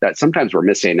there that sometimes we're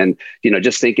missing. And,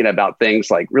 just thinking about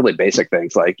things like really basic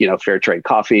things like, fair trade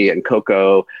coffee and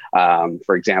cocoa,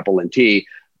 for example, and tea,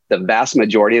 the vast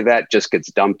majority of that just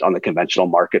gets dumped on the conventional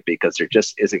market because there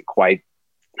just isn't quite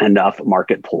enough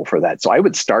market pull for that. So I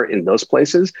would start in those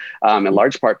places, in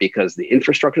large part because the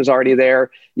infrastructure is already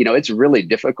there. It's really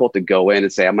difficult to go in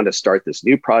and say, I'm going to start this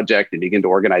new project and begin to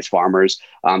organize farmers.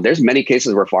 There's many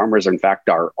cases where farmers, in fact,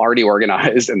 are already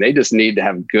organized and they just need to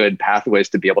have good pathways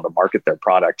to be able to market their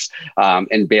products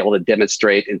and be able to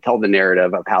demonstrate and tell the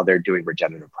narrative of how they're doing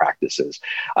regenerative practices.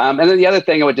 And then the other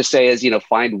thing I would just say is,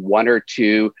 find one or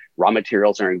two raw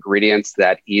materials or ingredients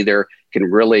that either can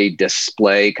really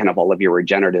display kind of all of your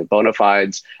regenerative bona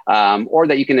fides, or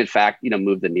that you can, in fact,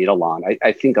 move the needle on.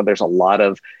 I think there's a lot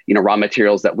of, raw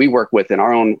materials that we work with in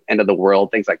our own end of the world,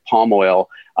 things like palm oil,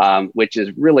 which is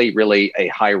really, really a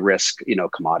high risk,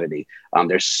 commodity.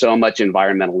 There's so much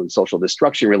environmental and social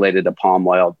destruction related to palm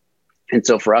oil. And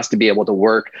so for us to be able to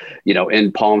work,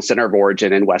 in palm center of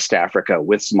origin in West Africa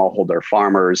with smallholder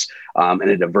farmers and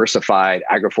a diversified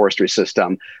agroforestry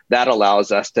system, that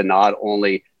allows us to not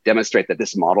only demonstrate that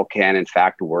this model can in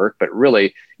fact work, but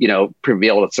really, be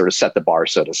able to sort of set the bar,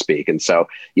 so to speak. And so,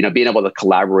 being able to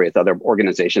collaborate with other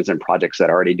organizations and projects that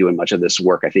are already doing much of this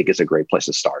work, I think is a great place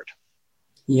to start.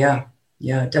 Yeah,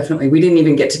 definitely. We didn't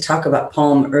even get to talk about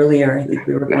palm earlier. I think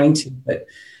we were going to, but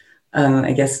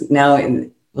I guess now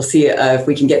we'll see if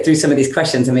we can get through some of these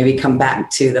questions and maybe come back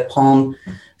to the palm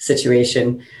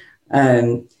situation.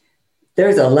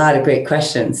 There's a lot of great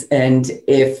questions. And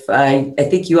if I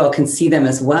think you all can see them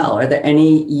as well. Are there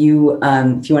any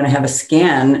if you want to have a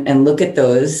scan and look at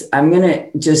those, I'm going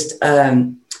to just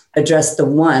address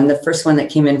the first one that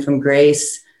came in from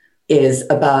Grace is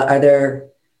about, are there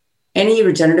any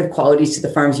regenerative qualities to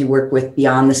the farms you work with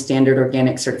beyond the standard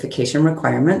organic certification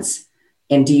requirements?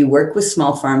 And do you work with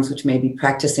small farms which may be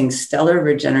practicing stellar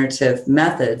regenerative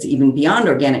methods, even beyond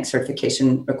organic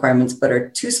certification requirements, but are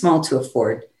too small to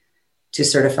afford to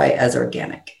certify as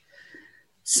organic?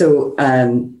 So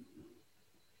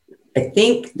I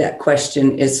think that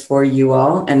question is for you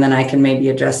all, and then I can maybe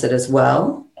address it as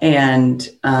well. And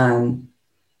I'll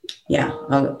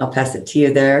pass it to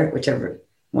you there, whichever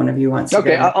one of you wants to.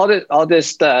 Okay, I'll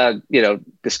just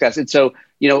discuss it. So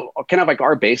kind of like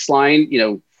our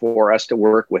baseline, for us to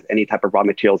work with any type of raw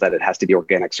materials that it has to be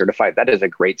organic certified, that is a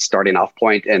great starting off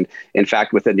point. And in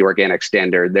fact, within the organic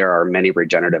standard, there are many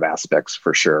regenerative aspects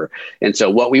for sure. And so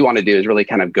what we want to do is really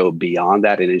kind of go beyond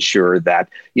that and ensure that,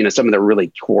 some of the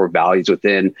really core values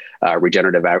within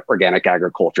regenerative organic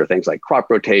agriculture, things like crop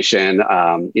rotation,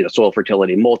 soil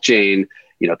fertility, mulching,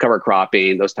 cover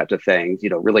cropping, those types of things,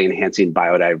 really enhancing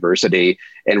biodiversity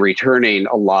and returning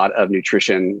a lot of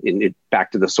nutrition back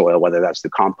to the soil, whether that's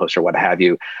through compost or what have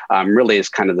you, really is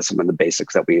kind of some of the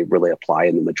basics that we really apply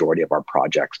in the majority of our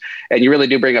projects. And you really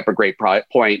do bring up a great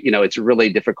point. It's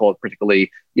really difficult, particularly,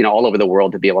 all over the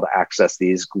world, to be able to access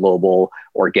these global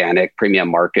organic premium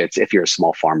markets if you're a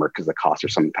small farmer, because the costs are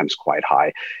sometimes quite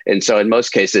high. And so in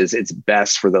most cases, it's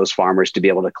best for those farmers to be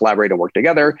able to collaborate and work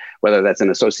together, whether that's an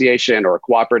association or a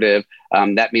cooperative.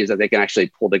 That means that they can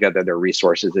actually pull together their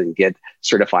resources and get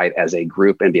certified as a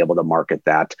group and be able to market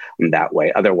that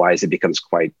way. Otherwise, it becomes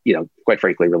quite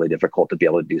frankly, really difficult to be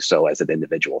able to do so as an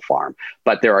individual farm.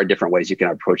 But there are different ways you can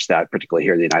approach that, particularly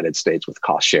here in the United States with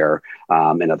cost share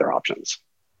and other options.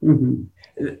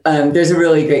 Mm-hmm. There's a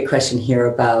really great question here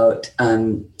about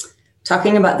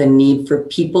talking about the need for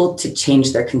people to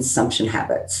change their consumption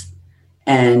habits.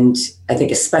 And I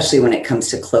think especially when it comes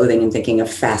to clothing and thinking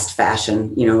of fast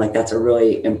fashion, that's a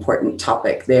really important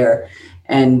topic there.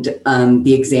 And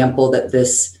the example that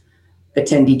this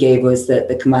attendee gave was that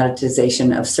the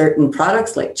commoditization of certain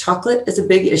products like chocolate is a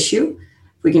big issue.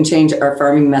 We can change our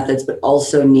farming methods, but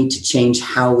also need to change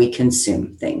how we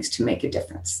consume things to make a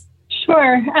difference.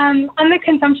 Sure. On the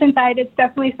consumption side, it's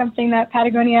definitely something that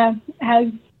Patagonia has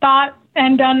thought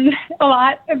and done a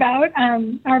lot about.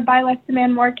 Our Buy Less,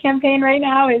 Demand More campaign right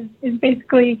now is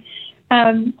basically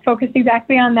focused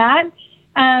exactly on that.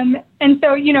 And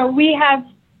so, we have,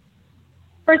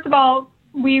 first of all,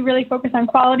 we really focus on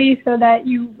quality so that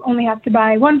you only have to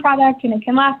buy one product and it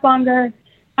can last longer.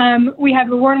 We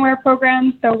have a Worn Wear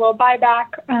program, so we'll buy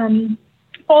back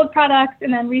old products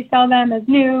and then resell them as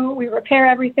new. We repair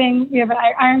everything. We have an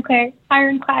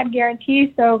ironclad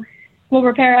guarantee, so we'll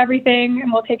repair everything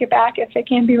and we'll take it back if it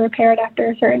can be repaired after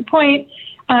a certain point.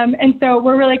 And so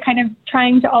we're really kind of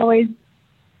trying to always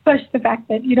push the fact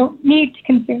that you don't need to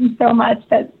consume so much,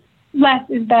 that less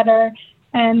is better.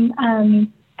 And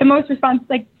the most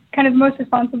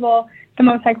responsible, the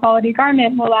most high quality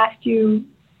garment will last you,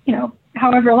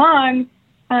 however long,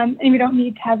 and we don't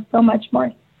need to have so much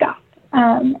more stuff.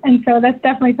 And so that's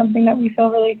definitely something that we feel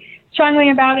really strongly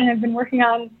about and have been working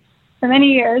on for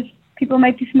many years. People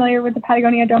might be familiar with the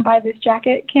Patagonia Don't Buy This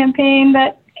Jacket campaign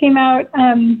that came out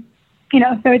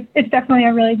So it's definitely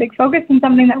a really big focus and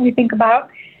something that we think about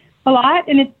a lot.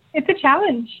 And it's a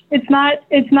challenge. It's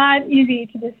not easy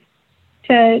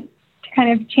to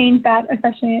kind of change that,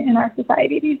 especially in our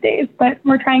society these days. But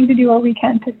we're trying to do what we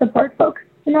can to support folks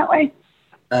in that way.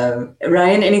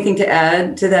 Ryan, anything to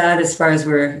add to that as far as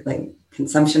we're like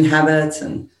consumption habits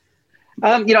and?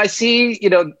 I see,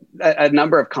 a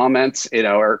number of comments,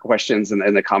 or questions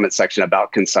in the comment section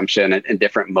about consumption and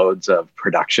different modes of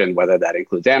production, whether that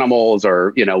includes animals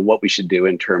or, what we should do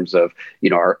in terms of,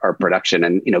 our production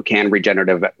and, can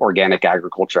regenerative organic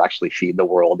agriculture actually feed the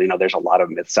world? There's a lot of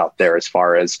myths out there as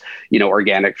far as,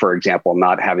 organic, for example,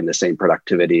 not having the same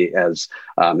productivity as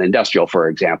industrial, for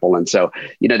example. And so,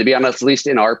 to be honest, at least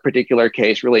in our particular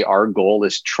case, really our goal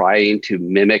is trying to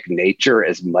mimic nature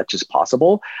as much as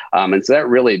possible. And so that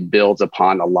really builds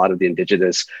upon a lot of the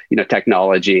indigenous,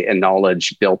 technology and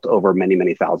knowledge built over many,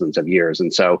 many thousands of years.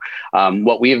 And so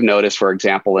what we've noticed, for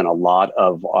example, in a lot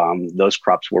of those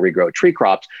crops where we grow tree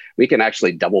crops, we can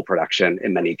actually double production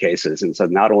in many cases. And so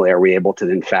not only are we able to,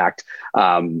 in fact,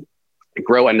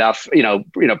 grow enough,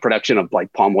 production of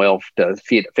like palm oil to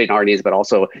feed our needs, but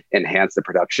also enhance the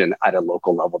production at a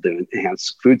local level to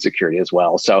enhance food security as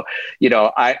well. So,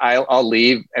 I'll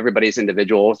leave everybody's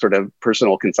individual sort of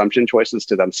personal consumption choices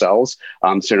to themselves.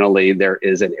 Certainly there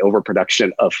is an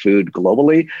overproduction of food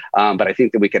globally, but I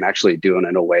think that we can actually do it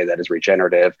in a way that is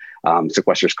regenerative,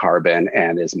 sequesters carbon,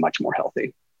 and is much more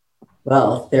healthy.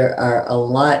 Well, there are a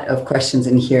lot of questions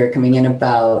in here coming in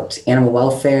about animal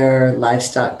welfare,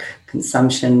 livestock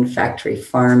consumption, factory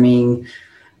farming.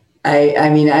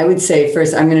 I would say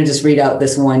first, I'm going to just read out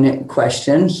this one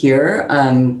question here.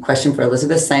 Question for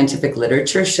Elizabeth. Scientific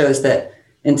literature shows that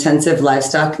intensive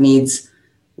livestock needs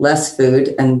less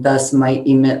food and thus might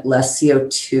emit less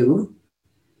CO2.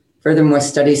 Furthermore,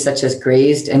 studies such as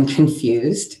Grazed and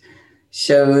Confused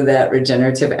show that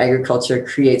regenerative agriculture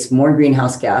creates more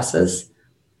greenhouse gases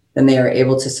than they are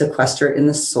able to sequester in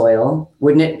the soil.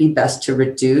 Wouldn't it be best to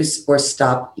reduce or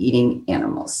stop eating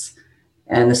animals?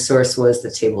 And the source was the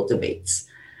table debates.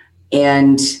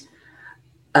 And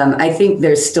I think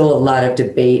there's still a lot of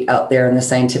debate out there in the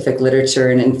scientific literature.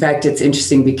 And in fact, it's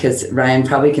interesting because Ryan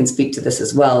probably can speak to this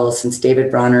as well, since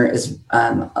David Bronner is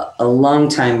a long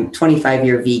time,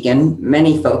 25-year vegan.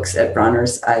 Many folks at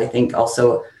Bronner's, I think,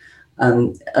 also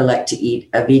elect to eat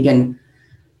a vegan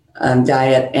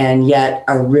diet, and yet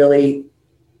are really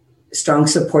strong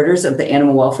supporters of the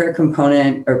animal welfare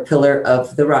component or pillar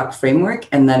of the ROC framework.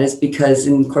 And that is because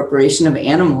incorporation of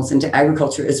animals into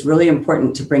agriculture is really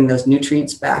important to bring those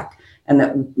nutrients back, and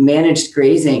that managed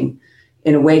grazing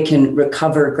in a way can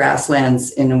recover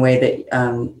grasslands in a way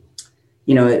that,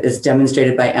 is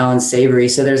demonstrated by Alan Savory.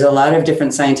 So there's a lot of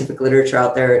different scientific literature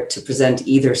out there to present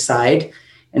either side.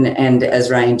 And as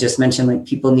Ryan just mentioned, like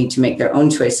people need to make their own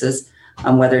choices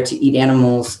on whether to eat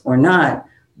animals or not.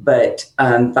 But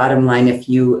bottom line, if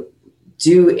you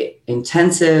do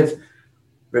intensive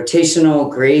rotational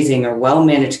grazing or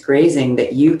well-managed grazing,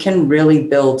 that you can really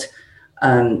build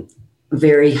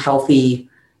very healthy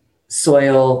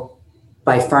soil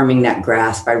by farming that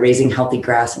grass, by raising healthy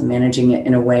grass and managing it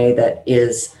in a way that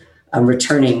is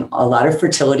returning a lot of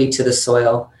fertility to the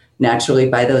soil naturally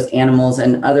by those animals.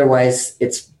 And otherwise,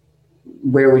 it's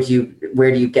where do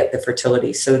you get the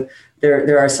fertility? So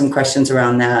there are some questions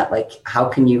around that, like how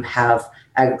can you have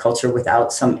agriculture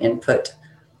without some input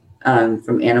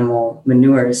from animal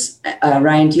manures?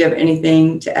 Ryan, do you have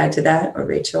anything to add to that, or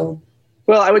Rachel?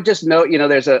 Well, I would just note,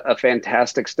 there's a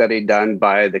fantastic study done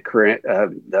by the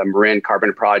Marin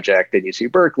Carbon Project at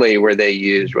UC Berkeley, where they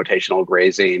use rotational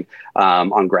grazing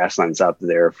on grasslands out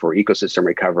there for ecosystem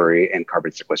recovery and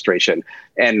carbon sequestration.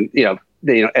 And,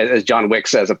 as John Wick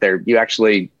says up there, you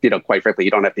actually, quite frankly,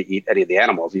 you don't have to eat any of the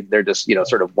animals. They're just,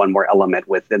 sort of one more element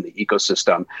within the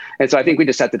ecosystem. And so I think we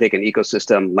just have to take an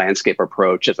ecosystem landscape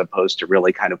approach as opposed to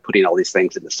really kind of putting all these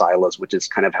things into silos, which is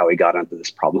kind of how we got into this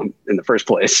problem in the first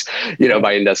place,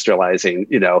 by industrializing,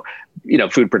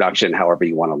 food production, however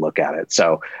you want to look at it.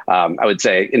 So I would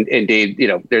say, indeed,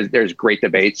 there's great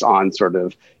debates on sort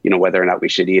of, whether or not we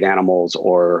should eat animals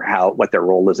or what their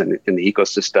role is in the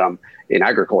ecosystem in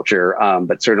agriculture.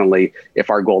 But certainly if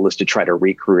our goal is to try to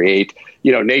recreate,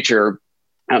 nature,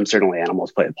 certainly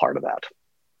animals play a part of that.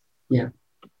 Yeah.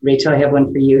 Rachel, I have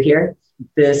one for you here.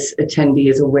 This attendee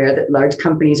is aware that large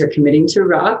companies are committing to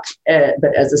ROC,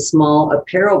 but as a small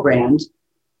apparel brand,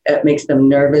 it makes them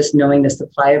nervous knowing the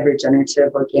supply of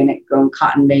regenerative organic grown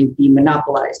cotton may be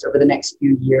monopolized over the next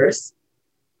few years.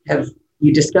 Have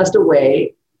you discussed a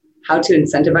way how to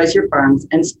incentivize your farms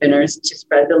and spinners to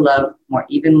spread the love more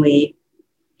evenly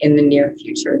in the near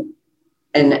future?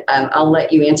 And I'll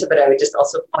let you answer, but I would just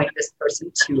also point this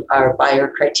person to our buyer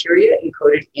criteria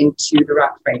encoded into the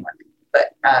ROC framework.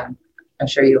 But I'm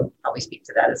sure you'll probably speak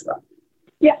to that as well.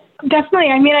 Yeah,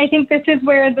 definitely. I mean, I think this is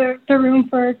where the room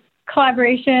for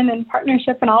collaboration and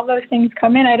partnership and all those things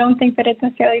come in. I don't think that it's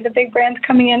necessarily the big brands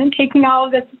coming in and taking all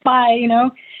of the supply,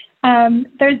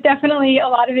 There's definitely a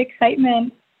lot of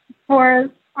excitement for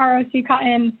ROC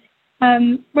cotton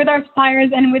with our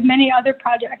suppliers and with many other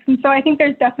projects. And so I think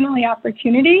there's definitely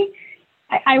opportunity.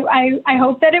 I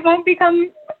hope that it won't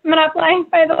become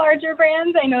monopolized by the larger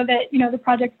brands. I know that, the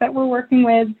projects that we're working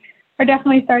with are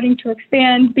definitely starting to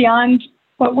expand beyond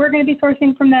what we're going to be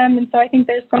sourcing from them. And so I think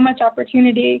there's so much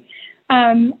opportunity.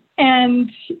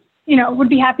 Would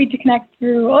be happy to connect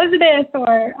through Elizabeth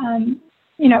or,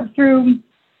 through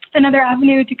another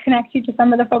avenue to connect you to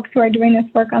some of the folks who are doing this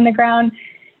work on the ground.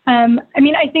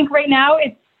 I think right now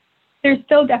there's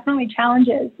still definitely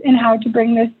challenges in how to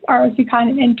bring this ROC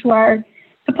cotton into our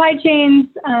supply chains.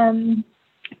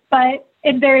 But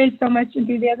there is so much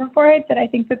enthusiasm for it that I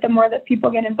think that the more that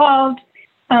people get involved,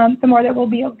 the more that we'll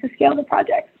be able to scale the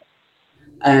project.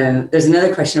 There's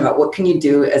another question about what can you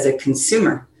do as a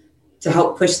consumer to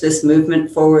help push this movement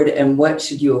forward, and what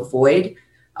should you avoid?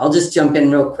 I'll just jump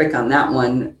in real quick on that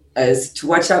one, as to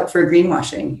watch out for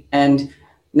greenwashing. And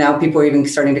now people are even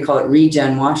starting to call it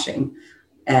regen washing.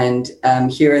 And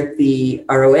here at the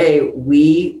ROA,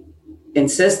 we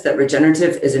insist that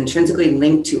regenerative is intrinsically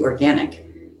linked to organic.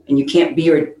 And you can't be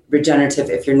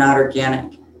regenerative if you're not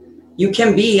organic. You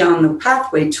can be on the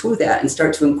pathway to that and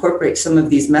start to incorporate some of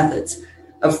these methods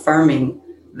of farming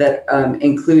that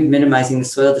include minimizing the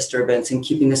soil disturbance and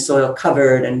keeping the soil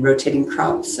covered and rotating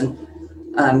crops and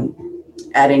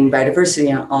adding biodiversity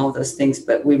and all of those things.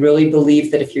 But we really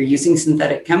believe that if you're using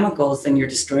synthetic chemicals, then you're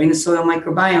destroying the soil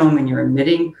microbiome and you're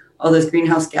emitting all those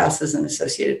greenhouse gases and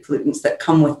associated pollutants that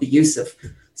come with the use of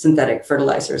synthetic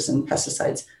fertilizers and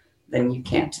pesticides. Then you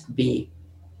can't be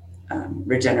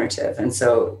regenerative. And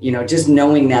so, just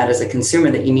knowing that as a consumer,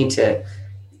 that you need to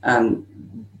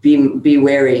be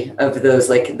wary of those,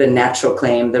 like the natural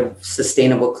claim, the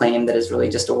sustainable claim that is really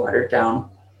just a watered down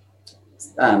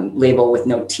label with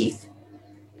no teeth.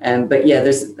 But yeah,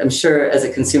 I'm sure as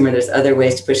a consumer, there's other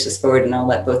ways to push this forward, and I'll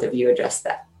let both of you address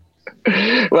that.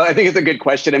 Well, I think it's a good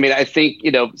question. I think,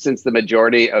 since the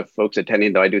majority of folks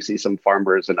attending, though I do see some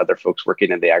farmers and other folks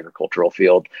working in the agricultural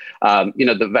field,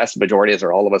 the vast majority, as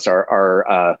all of us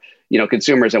are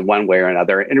consumers in one way or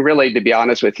another. And really, to be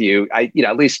honest with you,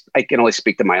 at least I can only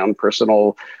speak to my own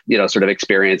personal, sort of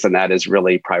experience. And that is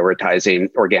really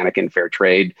prioritizing organic and fair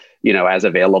trade, as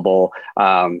available.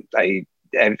 I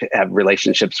have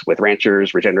relationships with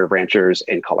regenerative ranchers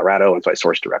in Colorado. And so I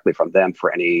source directly from them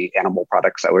for any animal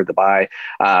products I were to buy.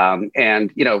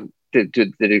 To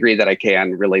the degree that I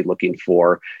can, really looking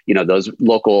for, those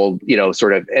local,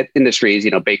 sort of industries,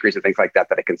 bakeries and things like that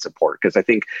I can support. Because I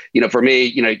think, for me,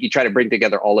 you try to bring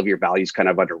together all of your values kind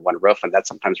of under one roof. And that's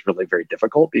sometimes really very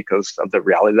difficult because of the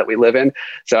reality that we live in.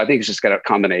 So I think it's just got a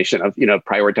combination of,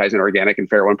 prioritizing organic and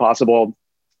fair when possible,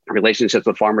 relationships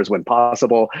with farmers when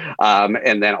possible,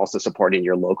 and then also supporting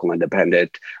your local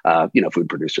independent, food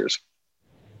producers.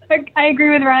 I agree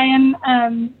with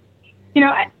Ryan.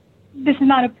 This is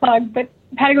not a plug, but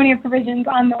Patagonia Provisions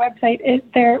on the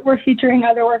website, we're featuring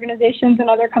other organizations and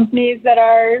other companies that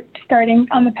are starting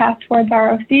on the path towards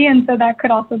ROC. And so that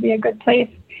could also be a good place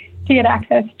to get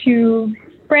access to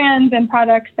brands and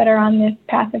products that are on this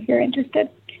path if you're interested.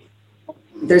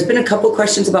 There's been a couple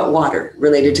questions about water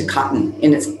related to cotton,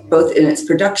 both in its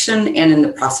production and in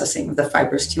the processing of the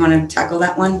fibers. Do you want to tackle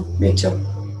that one, Rachel?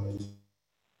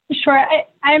 Sure.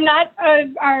 I'm not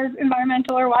our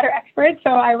environmental or water expert, so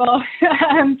I will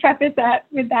preface that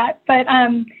with that. But,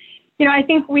 I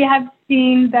think we have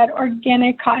seen that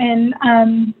organic cotton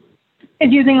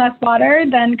is using less water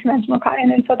than conventional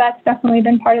cotton. And so that's definitely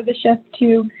been part of the shift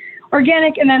to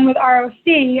organic. And then with ROC,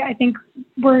 I think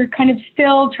we're kind of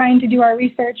still trying to do our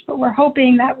research, but we're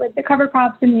hoping that with the cover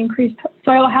crops and the increased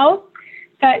soil health,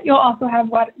 that you'll also have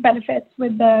benefits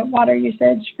with the water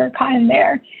usage for cotton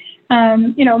there.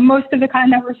 Most of the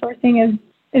cotton that we're sourcing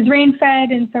is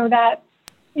rain-fed, and so that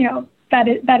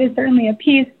is certainly a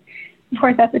piece. Of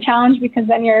course, that's a challenge because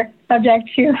then you're subject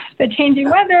to the changing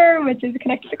weather, which is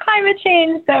connected to climate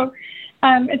change. So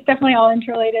it's definitely all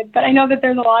interrelated. But I know that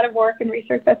there's a lot of work and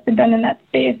research that's been done in that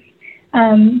space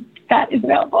that is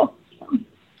available. So.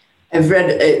 I've read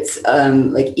it's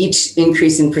like each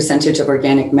increase in percentage of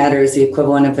organic matter is the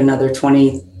equivalent of another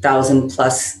 20,000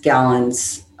 plus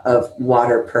gallons of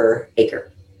water per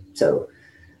acre. So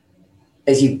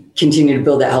as you continue to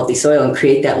build that healthy soil and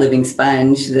create that living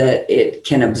sponge, that it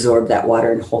can absorb that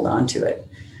water and hold on to it.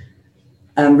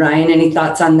 Ryan, any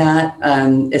thoughts on that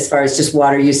as far as just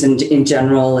water use in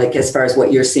general, like as far as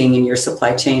what you're seeing in your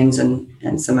supply chains and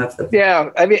some of the... Yeah,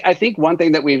 I mean, I think one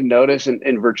thing that we've noticed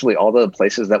in virtually all the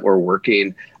places that we're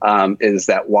working is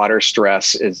that water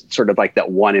stress is sort of like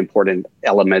that one important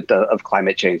element of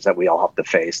climate change that we all have to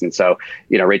face. And so,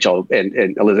 Rachel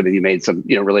and Elizabeth, you made some,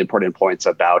 really important points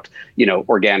about,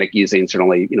 organic using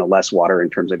certainly, less water in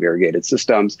terms of irrigated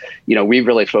systems. We've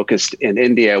really focused in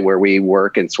India where we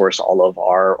work and source all of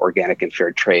our organic and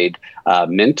fair trade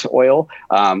mint oil.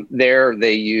 There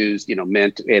they use,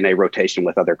 mint in a rotation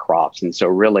with other crops. And so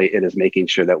really it is making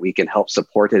sure that we can help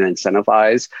support and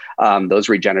incentivize those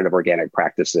regenerative organic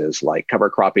practices like cover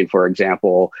cropping, for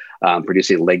example,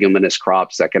 producing leguminous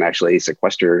crops that can actually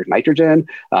sequester nitrogen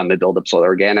and build up soil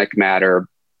organic matter.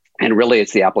 And really,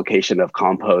 it's the application of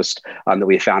compost that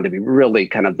we found to be really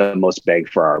kind of the most bang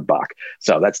for our buck.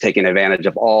 So that's taking advantage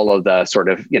of all of the sort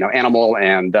of, animal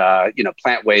and,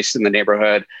 plant waste in the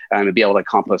neighborhood and to be able to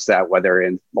compost that, whether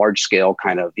in large scale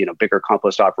kind of, bigger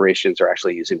compost operations or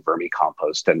actually using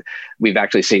vermicompost. And we've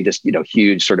actually seen just,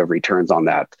 huge sort of returns on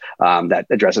that that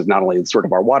addresses not only sort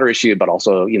of our water issue, but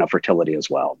also, fertility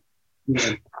as well.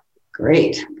 Mm-hmm.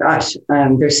 Great. Gosh,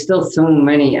 there's still so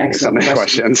many excellent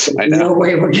questions. I know. No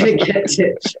way we're going to get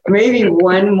to maybe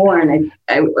one more. And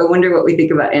I wonder what we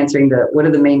think about answering what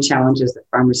are the main challenges that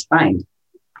farmers find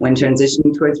when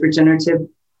transitioning towards regenerative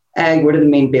ag? What are the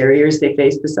main barriers they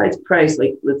face besides price?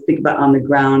 Like, let's think about on the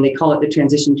ground. They call it the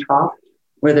transition trough,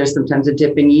 where there's sometimes a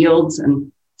dip in yields.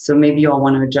 And so maybe you all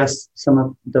want to address some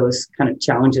of those kind of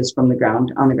challenges from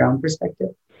on the ground perspective.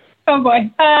 Oh boy.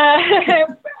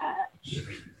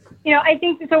 I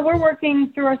think so. We're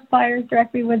working through our suppliers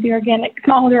directly with the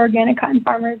smallholder organic cotton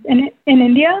farmers in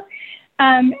India.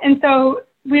 And so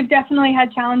we've definitely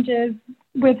had challenges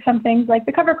with some things like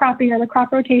the cover cropping or the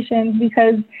crop rotations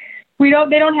because they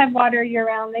don't have water year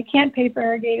round. They can't pay for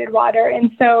irrigated water.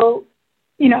 And so,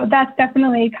 that's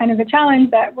definitely kind of a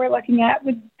challenge that we're looking at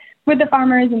with the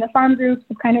farmers and the farm groups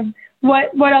of kind of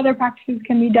what other practices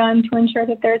can be done to ensure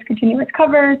that there's continuous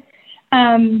cover.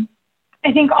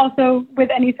 I think also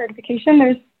with any certification,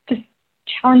 there's just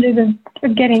challenges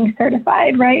of getting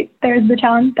certified, right? There's the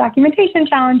documentation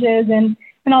challenges and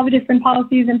all the different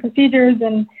policies and procedures.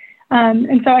 And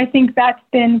so I think that's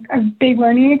been a big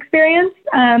learning experience.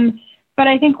 But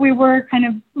I think we were kind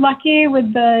of lucky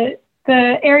with the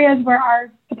areas where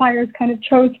our suppliers kind of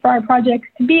chose for our projects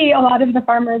to be. A lot of the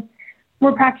farmers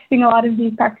were practicing a lot of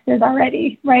these practices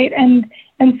already, right? And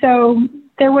so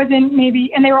there wasn't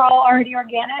and they were all already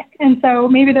organic. And so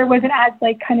maybe there wasn't as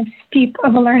kind of steep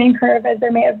of a learning curve as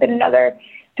there may have been in other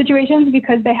situations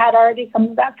because they had already some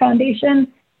of that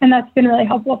foundation. And that's been really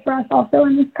helpful for us also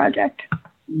in this project.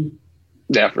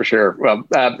 Yeah, for sure. Well,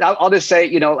 I'll just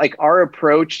say, our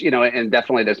approach, and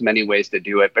definitely there's many ways to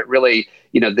do it, but really,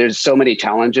 there's so many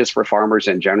challenges for farmers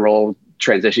in general.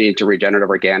 Transitioning to regenerative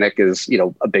organic is,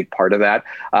 a big part of that.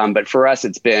 But for us,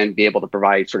 it's been be able to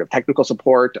provide sort of technical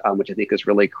support, which I think is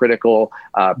really critical.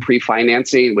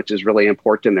 Pre-financing, which is really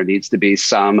important. There needs to be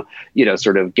some,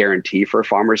 sort of guarantee for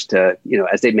farmers to,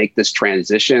 as they make this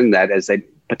transition, that as they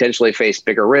potentially face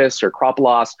bigger risks or crop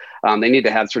loss, they need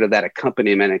to have sort of that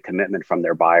accompaniment and commitment from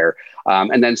their buyer.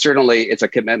 And then certainly it's a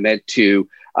commitment to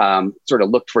sort of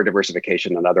look for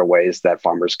diversification in other ways that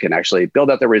farmers can actually build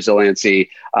up their resiliency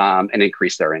and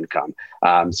increase their income.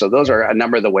 So those are a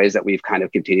number of the ways that we've kind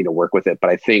of continued to work with it. But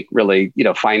I think really,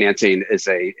 financing is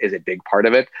a big part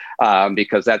of it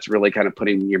because that's really kind of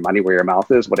putting your money where your mouth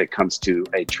is when it comes to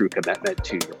a true commitment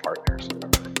to your partners.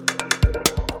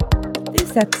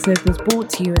 This episode was brought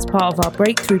to you as part of our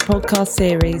Breakthrough podcast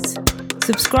series.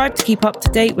 Subscribe to keep up to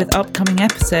date with upcoming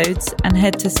episodes and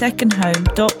head to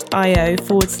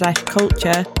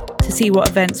secondhome.io/culture to see what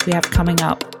events we have coming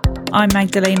up. I'm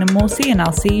Magdalena Morsey and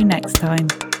I'll see you next time.